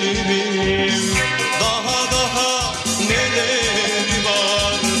 ben bilirim. Daha neleri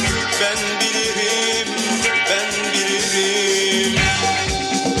var. Ben bilirim, ben bilirim.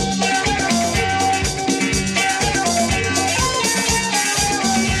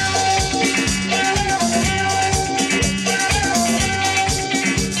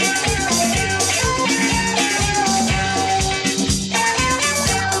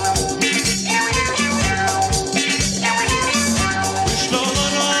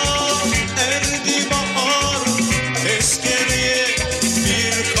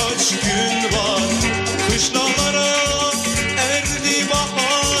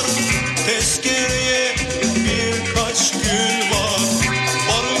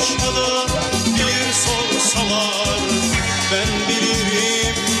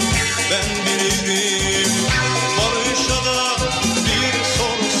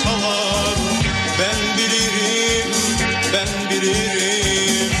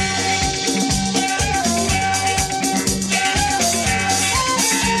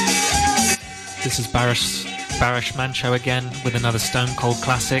 This is Barash Mancho again with another Stone Cold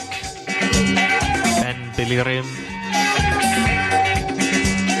classic, Ben Bilirim.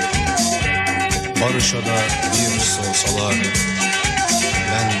 Barış'a da bir sorsalar,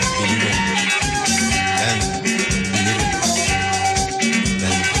 ben bilirim, ben bilirim, ben bilirim,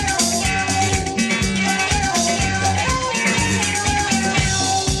 ben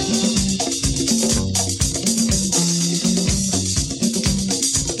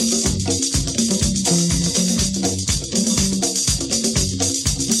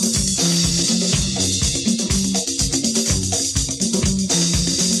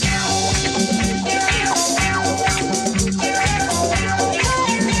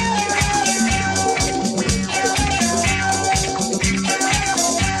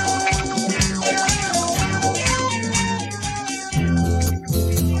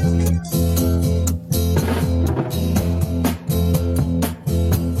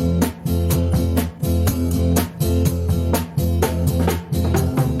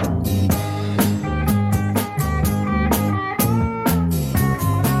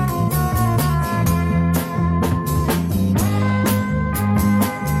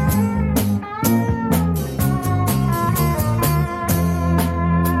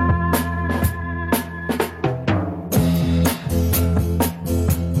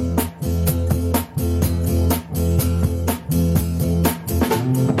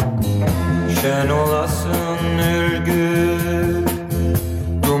Şen olasın ürgüp,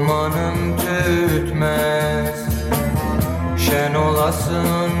 dumanın tütmez. Şen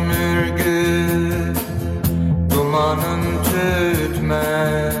olasın ürgüp, dumanın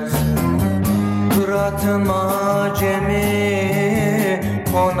tütmez. Kıratım acemi,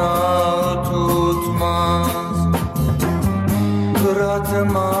 konağı tutmaz.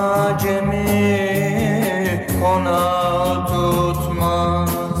 Kıratım acemi, konağı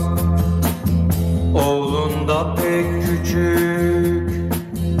tutmaz. Oğlun da pek küçük,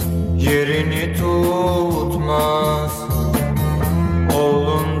 yerini tutmaz.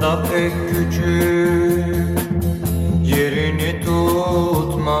 Oğlun da pek küçük, yerini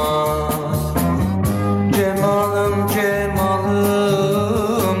tutmaz. Cemalım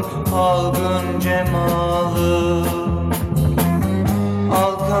cemalım, algın cemalım.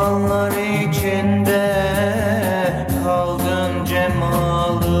 Alkanlar içinde kaldın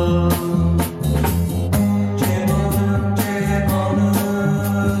cemalım.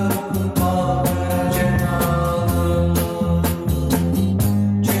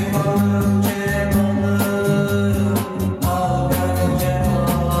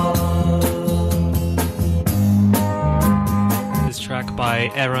 By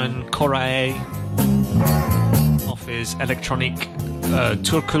Aaron Korae off his electronic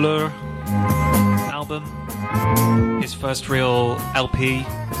Turkulur album, his first real LP.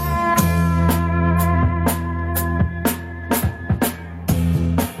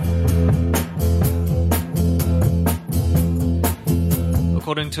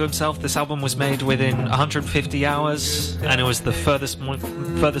 According to himself, this album was made within 150 hours, and it was the furthest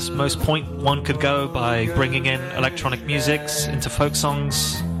most point one could go by bringing in electronic musics into folk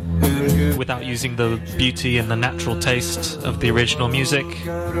songs without using the beauty and the natural taste of the original music.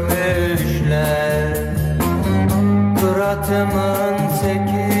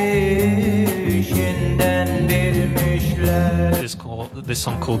 this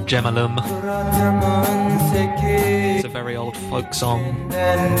song called Cemal'ım. Suratımın It's a very old folk song.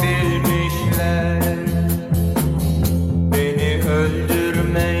 sekinden bilmişler. Beni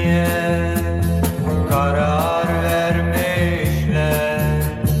öldürmeye karar vermişler.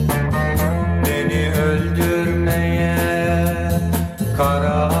 Beni öldürmeye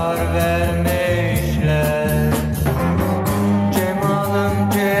karar vermişler.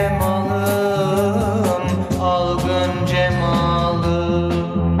 Cemal'ım Cemal'ım, algın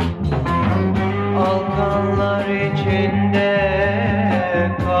Cemal'ım, alkanlar içinde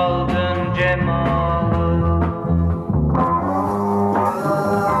kaldın Cemal'ım.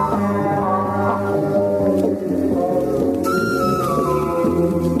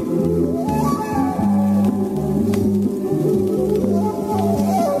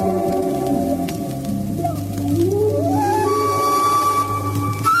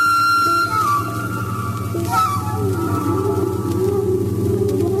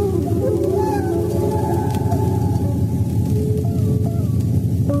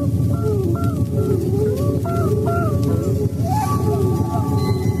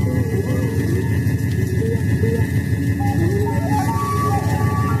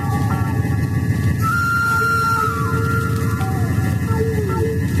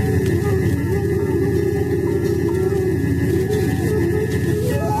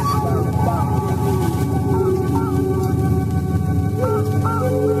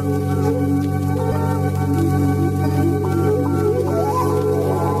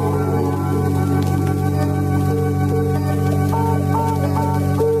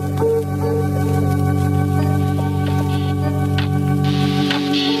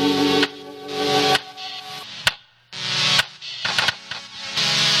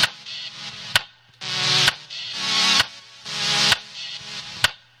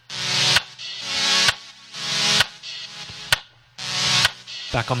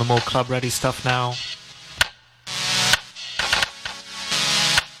 Back on the more club-ready stuff now.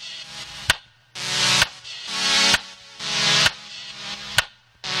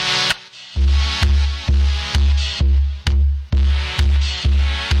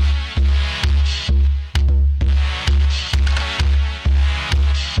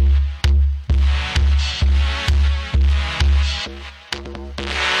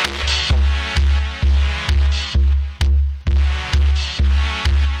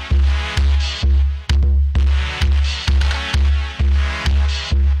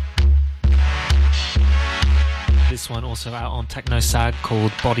 This one also out on Technosag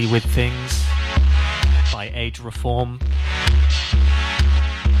called Body With Things by Age Reform.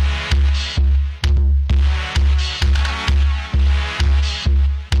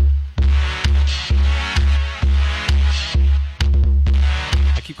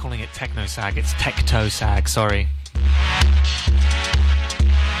 I keep calling it Technosag, it's Tectosag, sorry.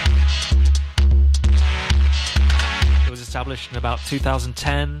 It was established in about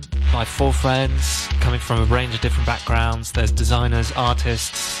 2010 by 4 friends coming from a range of different backgrounds. There's designers,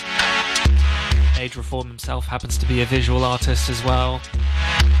 artists. Age Reform himself happens to be a visual artist as well.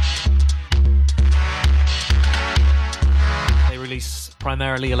 They release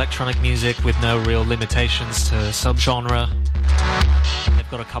primarily electronic music with no real limitations to subgenre. They've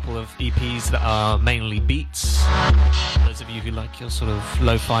got a couple of EPs that are mainly beats. Those of you who like your sort of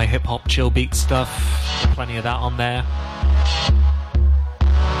lo-fi hip-hop chill beat stuff, plenty of that on there.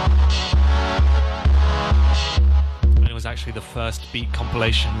 And it was actually the first beat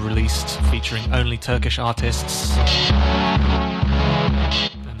compilation released featuring only Turkish artists.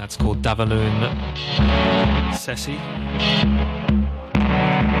 And that's called Davulun Sesi.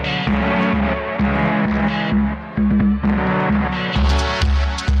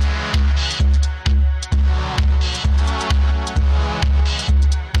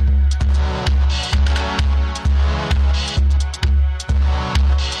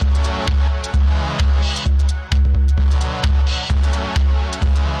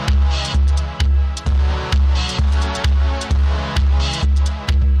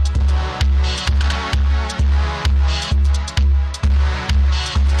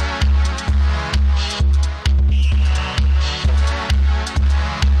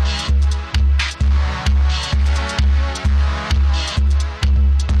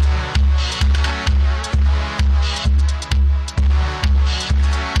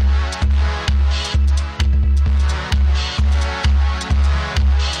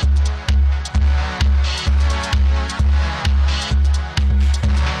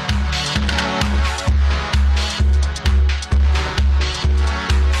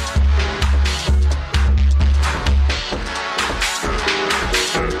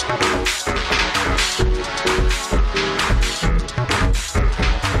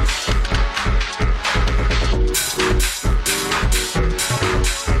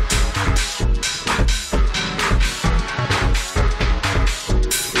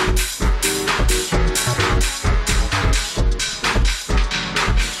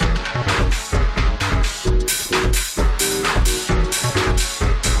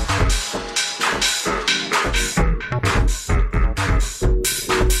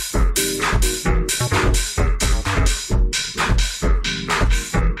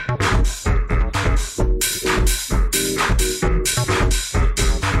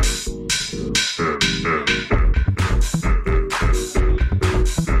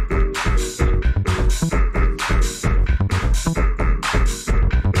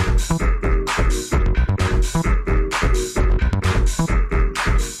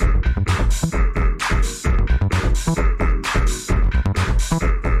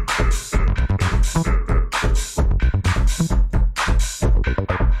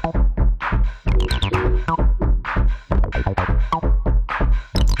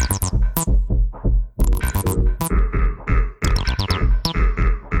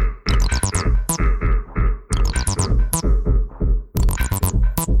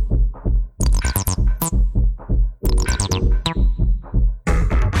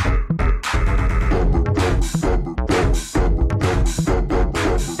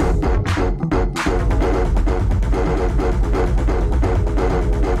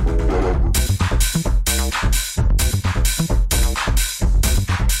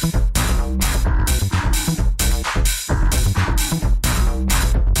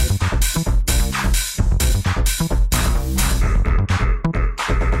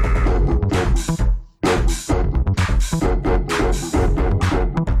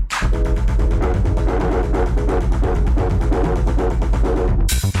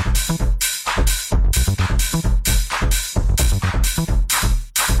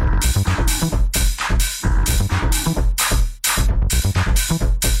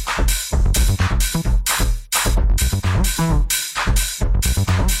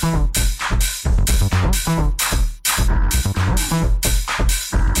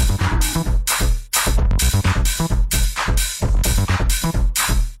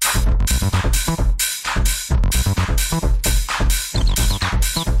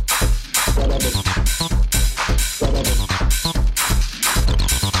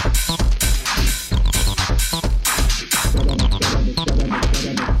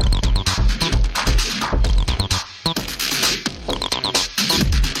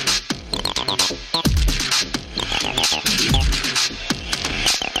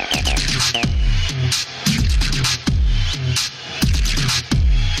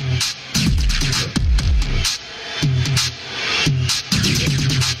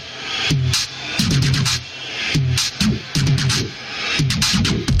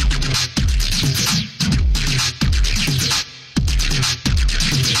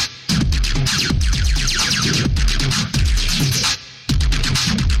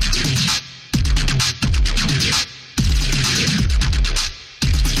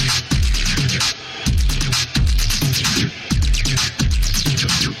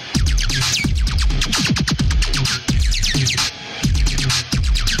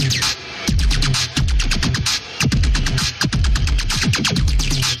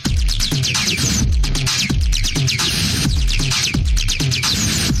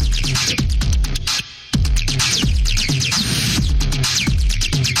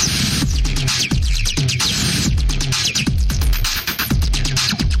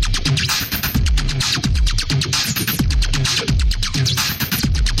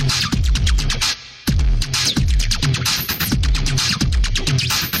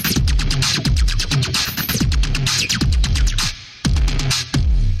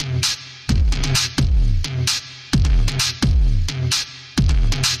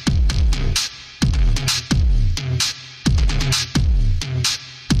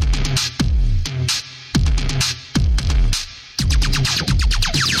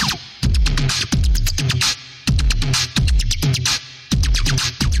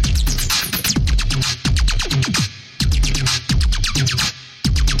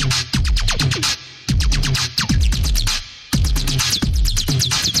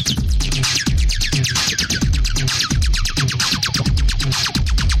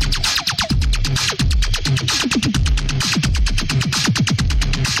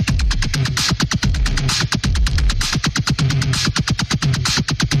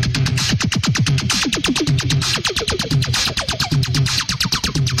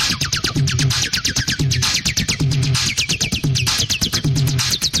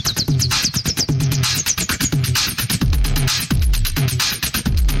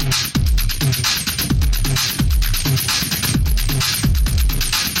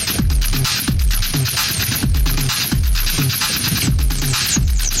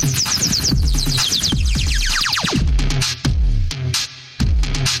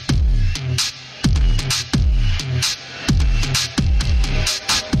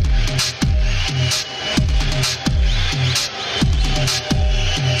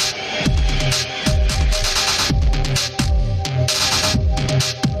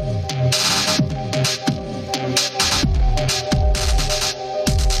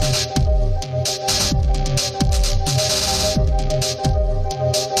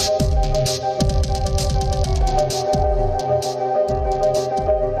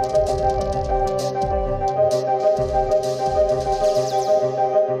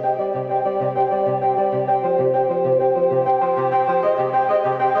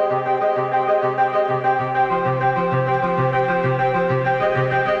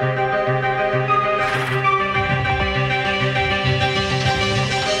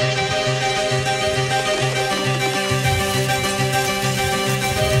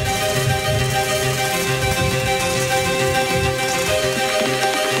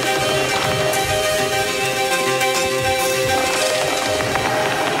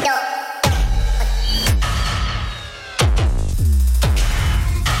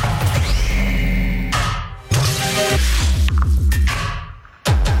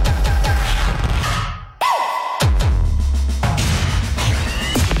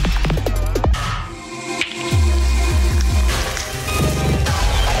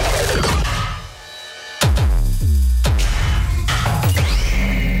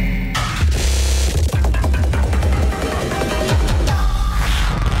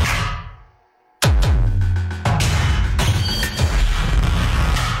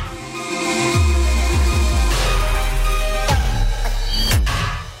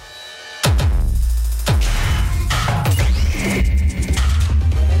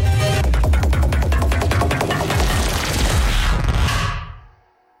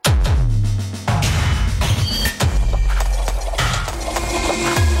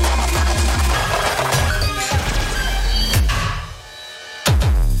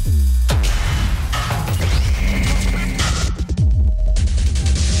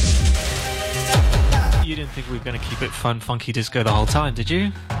 fun funky disco the whole time, did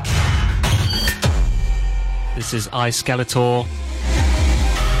you? This is I Skeletor.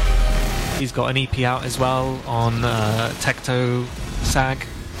 He's got an EP out as well on Tecto Sag.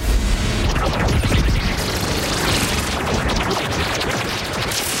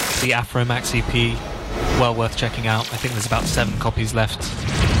 The Afro Max EP, well worth checking out. I think there's about 7 copies left.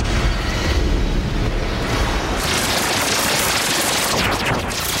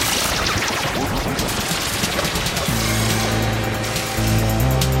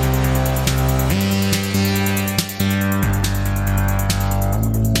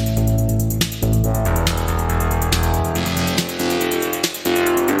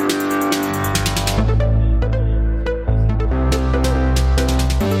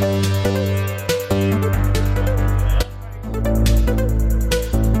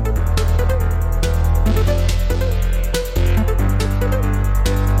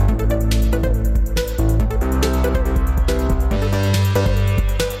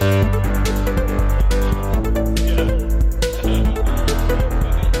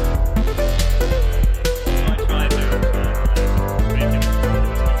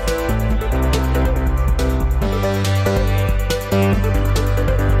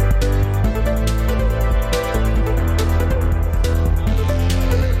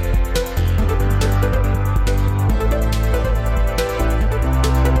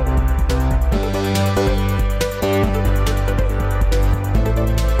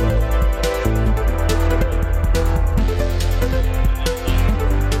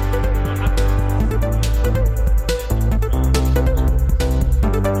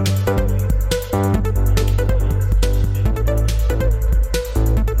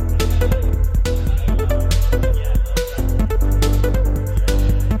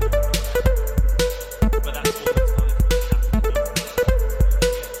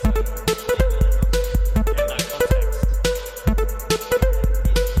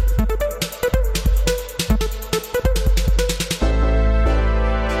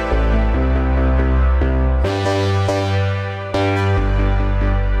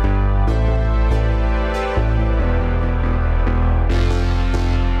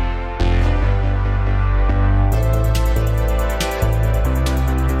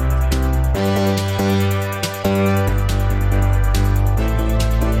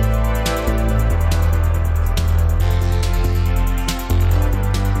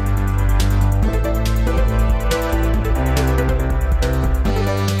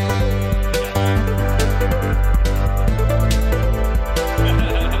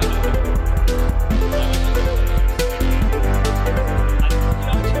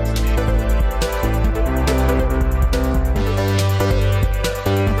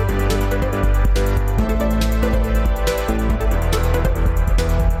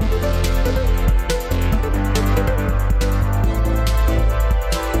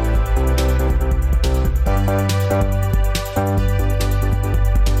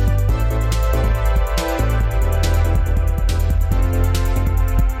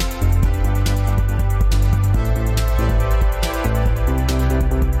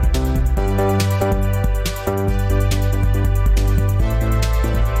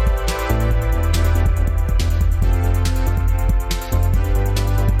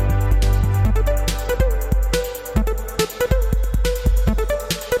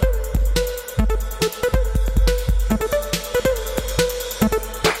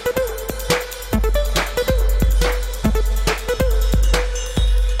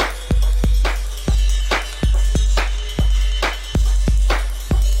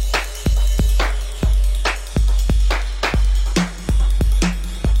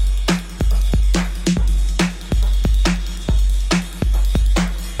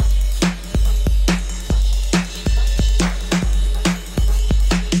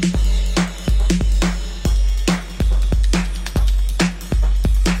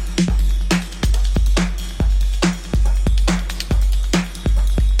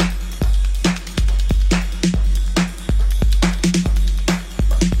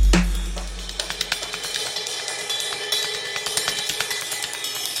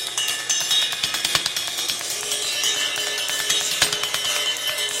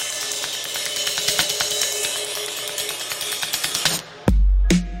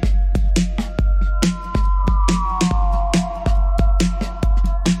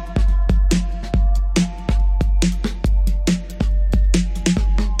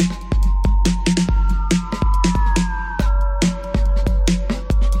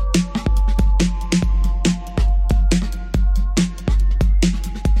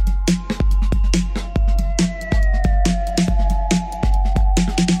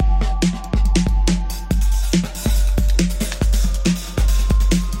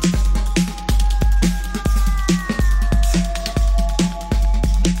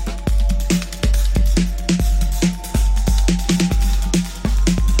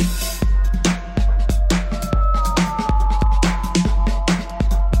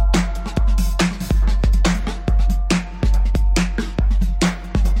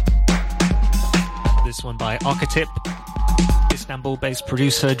 Archetyp, Istanbul-based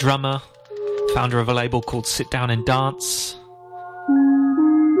producer, drummer, founder of a label called Sit Down and Dance.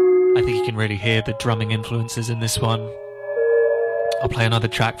 I think you can really hear the drumming influences in this one. I'll play another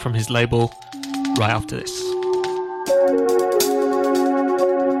track from his label right after this.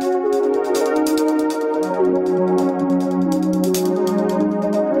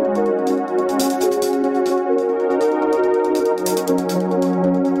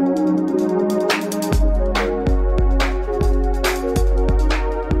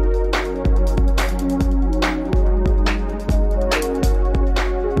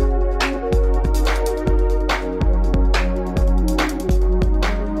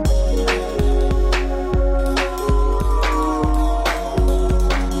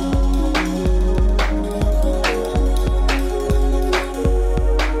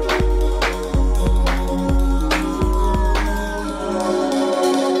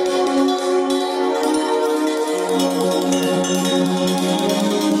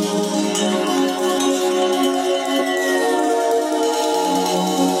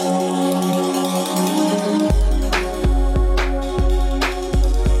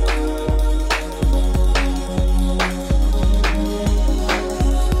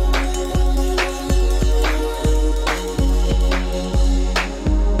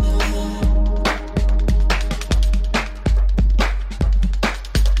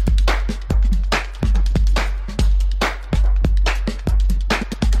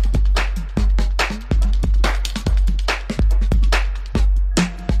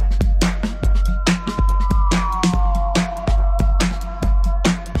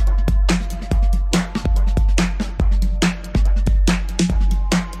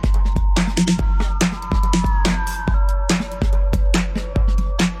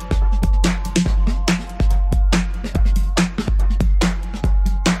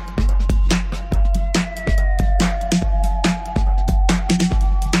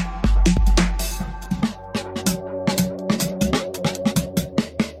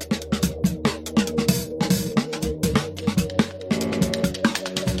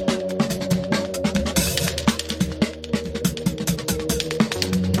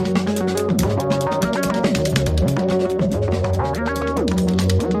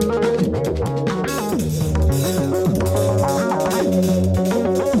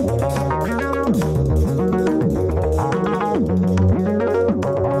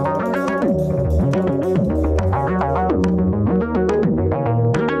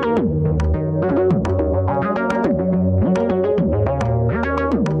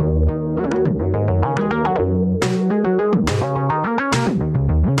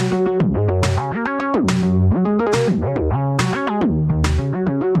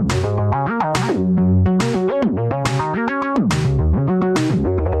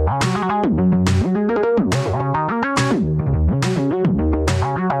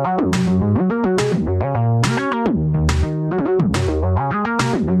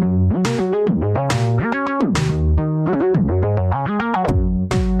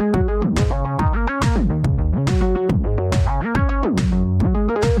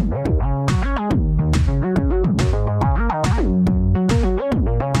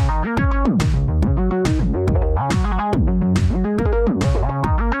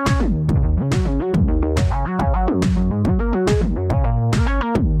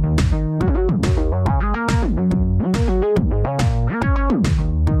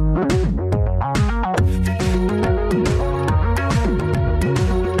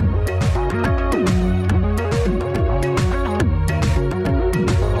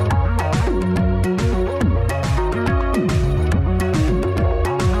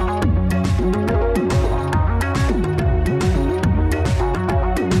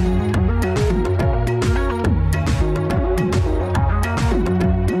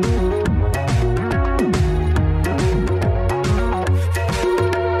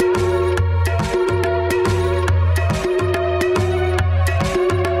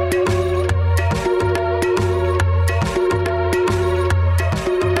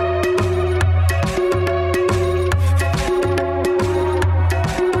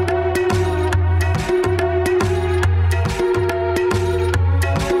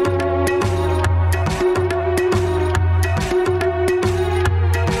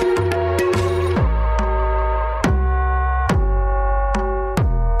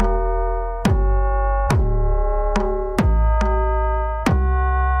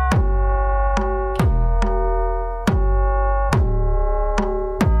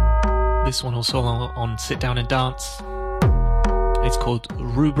 This one also on Sit Down and Dance. It's called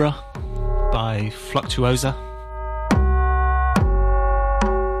Rubra by Fluctuosa.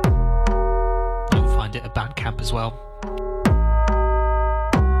 You'll find it about Bandcamp as well.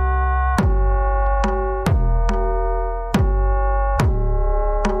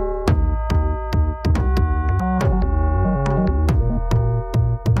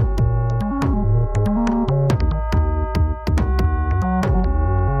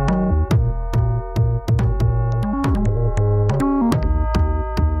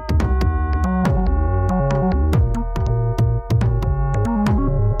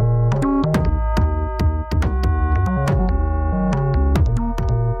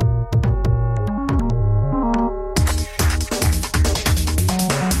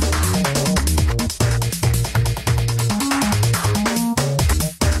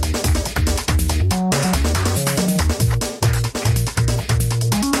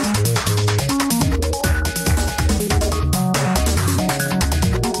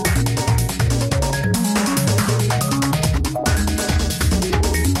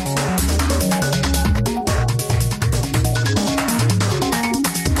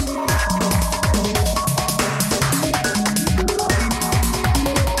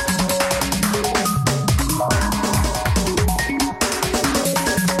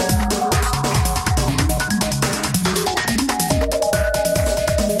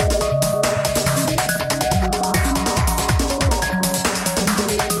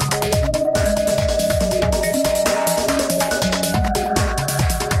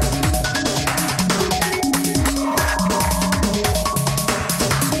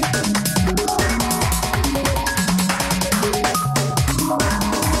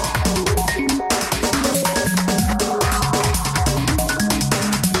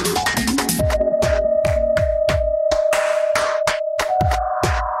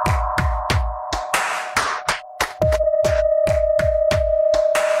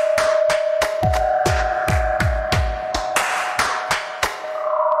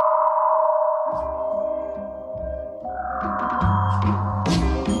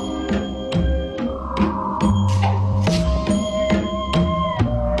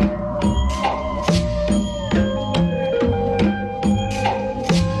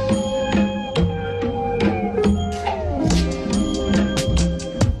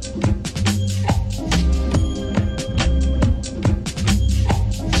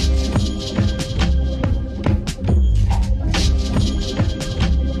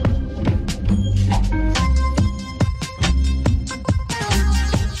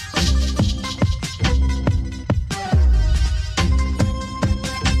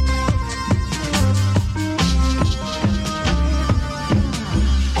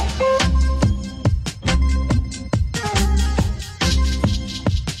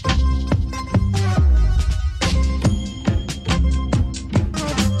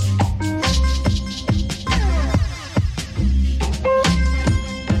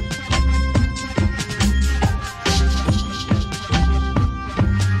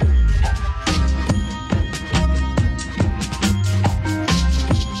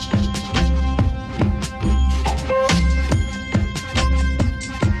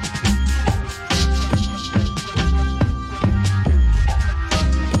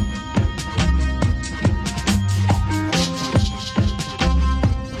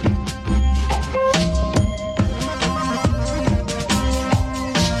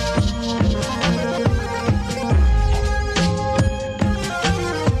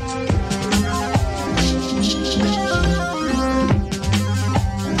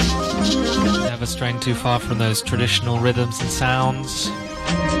 Too far from those traditional rhythms and sounds.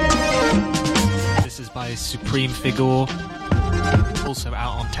 This is by Supreme Figure, also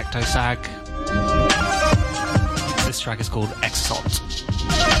out on Tectosag. This track is called Exot.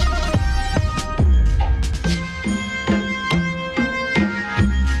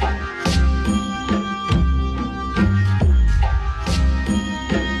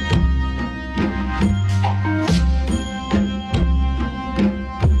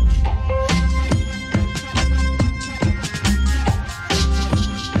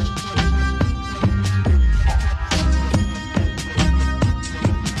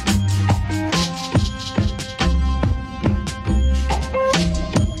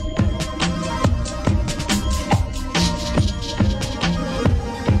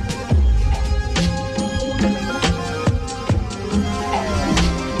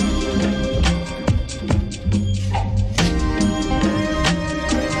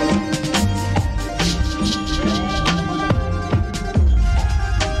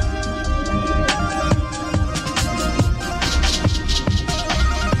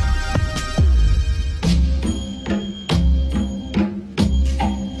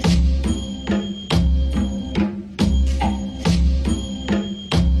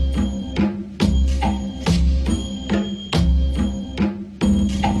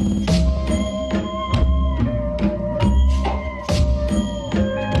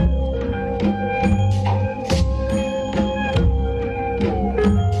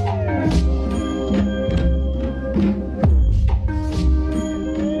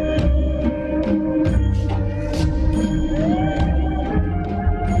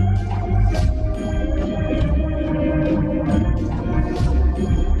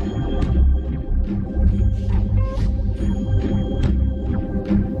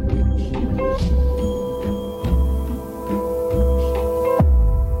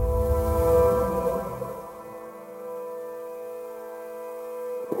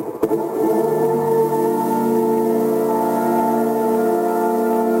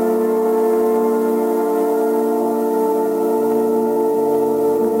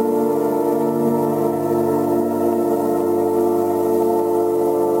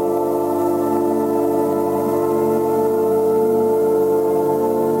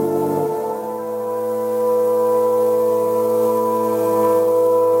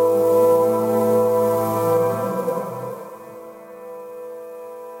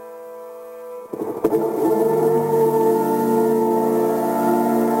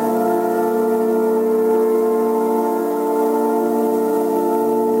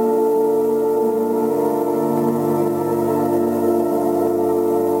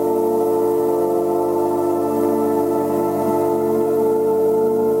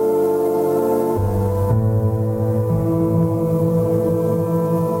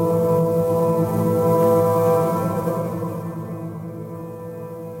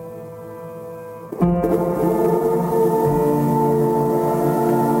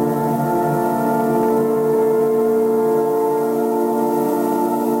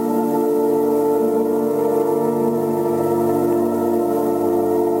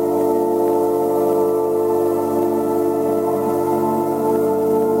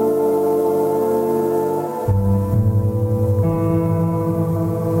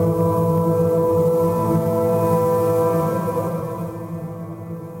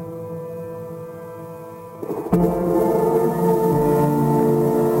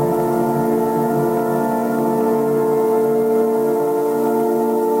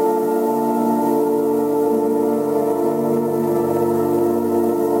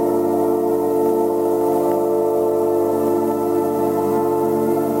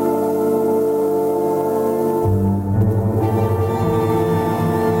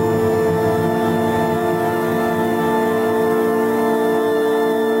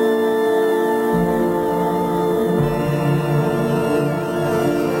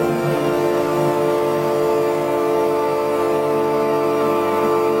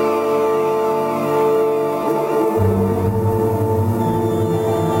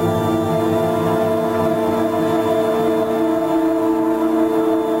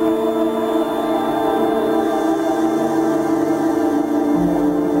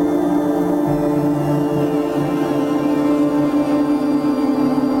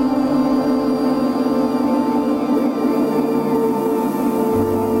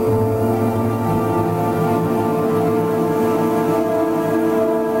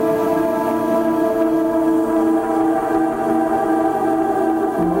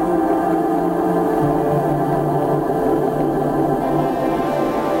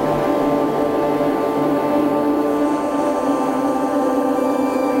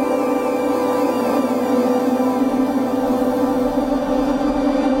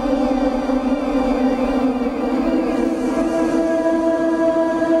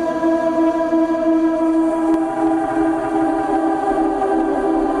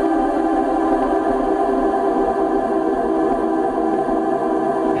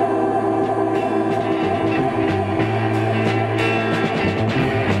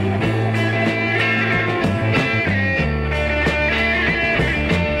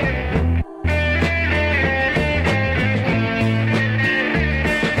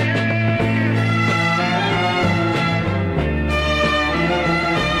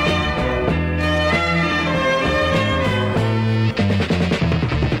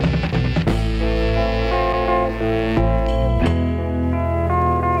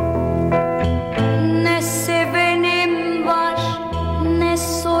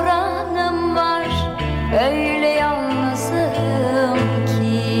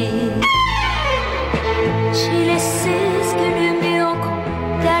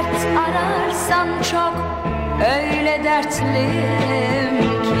 dertliyim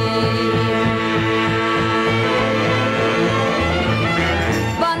ki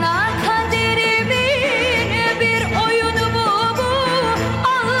bana kaderimin bir oyunu bu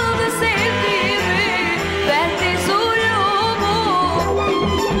aldı sevdiğimi verdi zulümü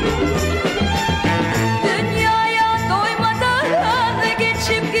dünyaya doymadan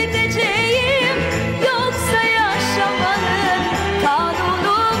geçip gideceğim yoksa yaşamanın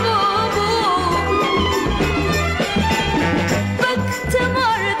kanunu bu bıktım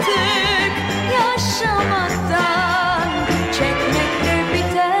artık yaşamaktan çekmekle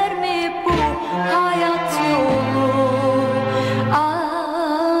biter mi bu hayat yolu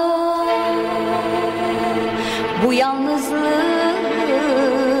bu yalnızlık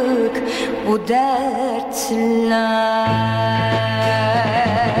bu dertler.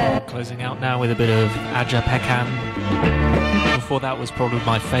 Closing out now with a bit of Aja Pekan. Before that was probably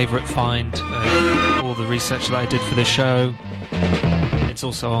my favourite find. All the research that I did for this show. It's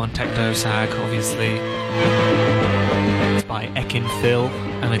also on Technosag, obviously. It's by Ekin Phil,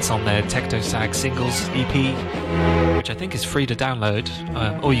 and it's on their Technosag Singles EP, which I think is free to download,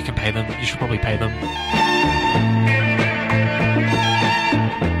 or you can pay them. You should probably pay them.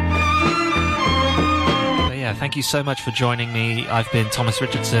 But yeah, thank you so much for joining me. I've been Thomas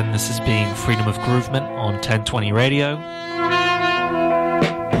Richardson. This has been Freedom of Groovement on 1020 Radio.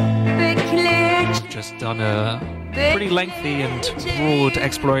 I've just done a pretty lengthy and broad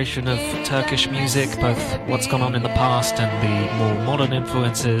exploration of Turkish music, both what's gone on in the past and the more modern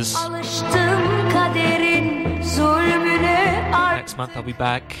influences. Alıştım kaderin zulmüne Next month I'll be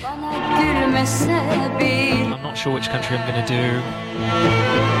back. bana gülmese bil I'm not sure which country I'm going to do.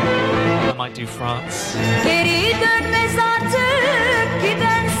 I might do France. geri dönmez artık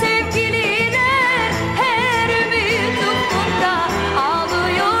giden sevgililer her ümit ufkunda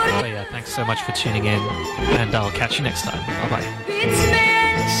ağlıyor But yeah, thanks so much for tuning in, and I'll catch you next time. Bye bye.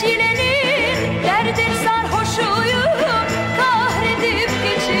 bitmeyen çilenin derdin sarhoşuyum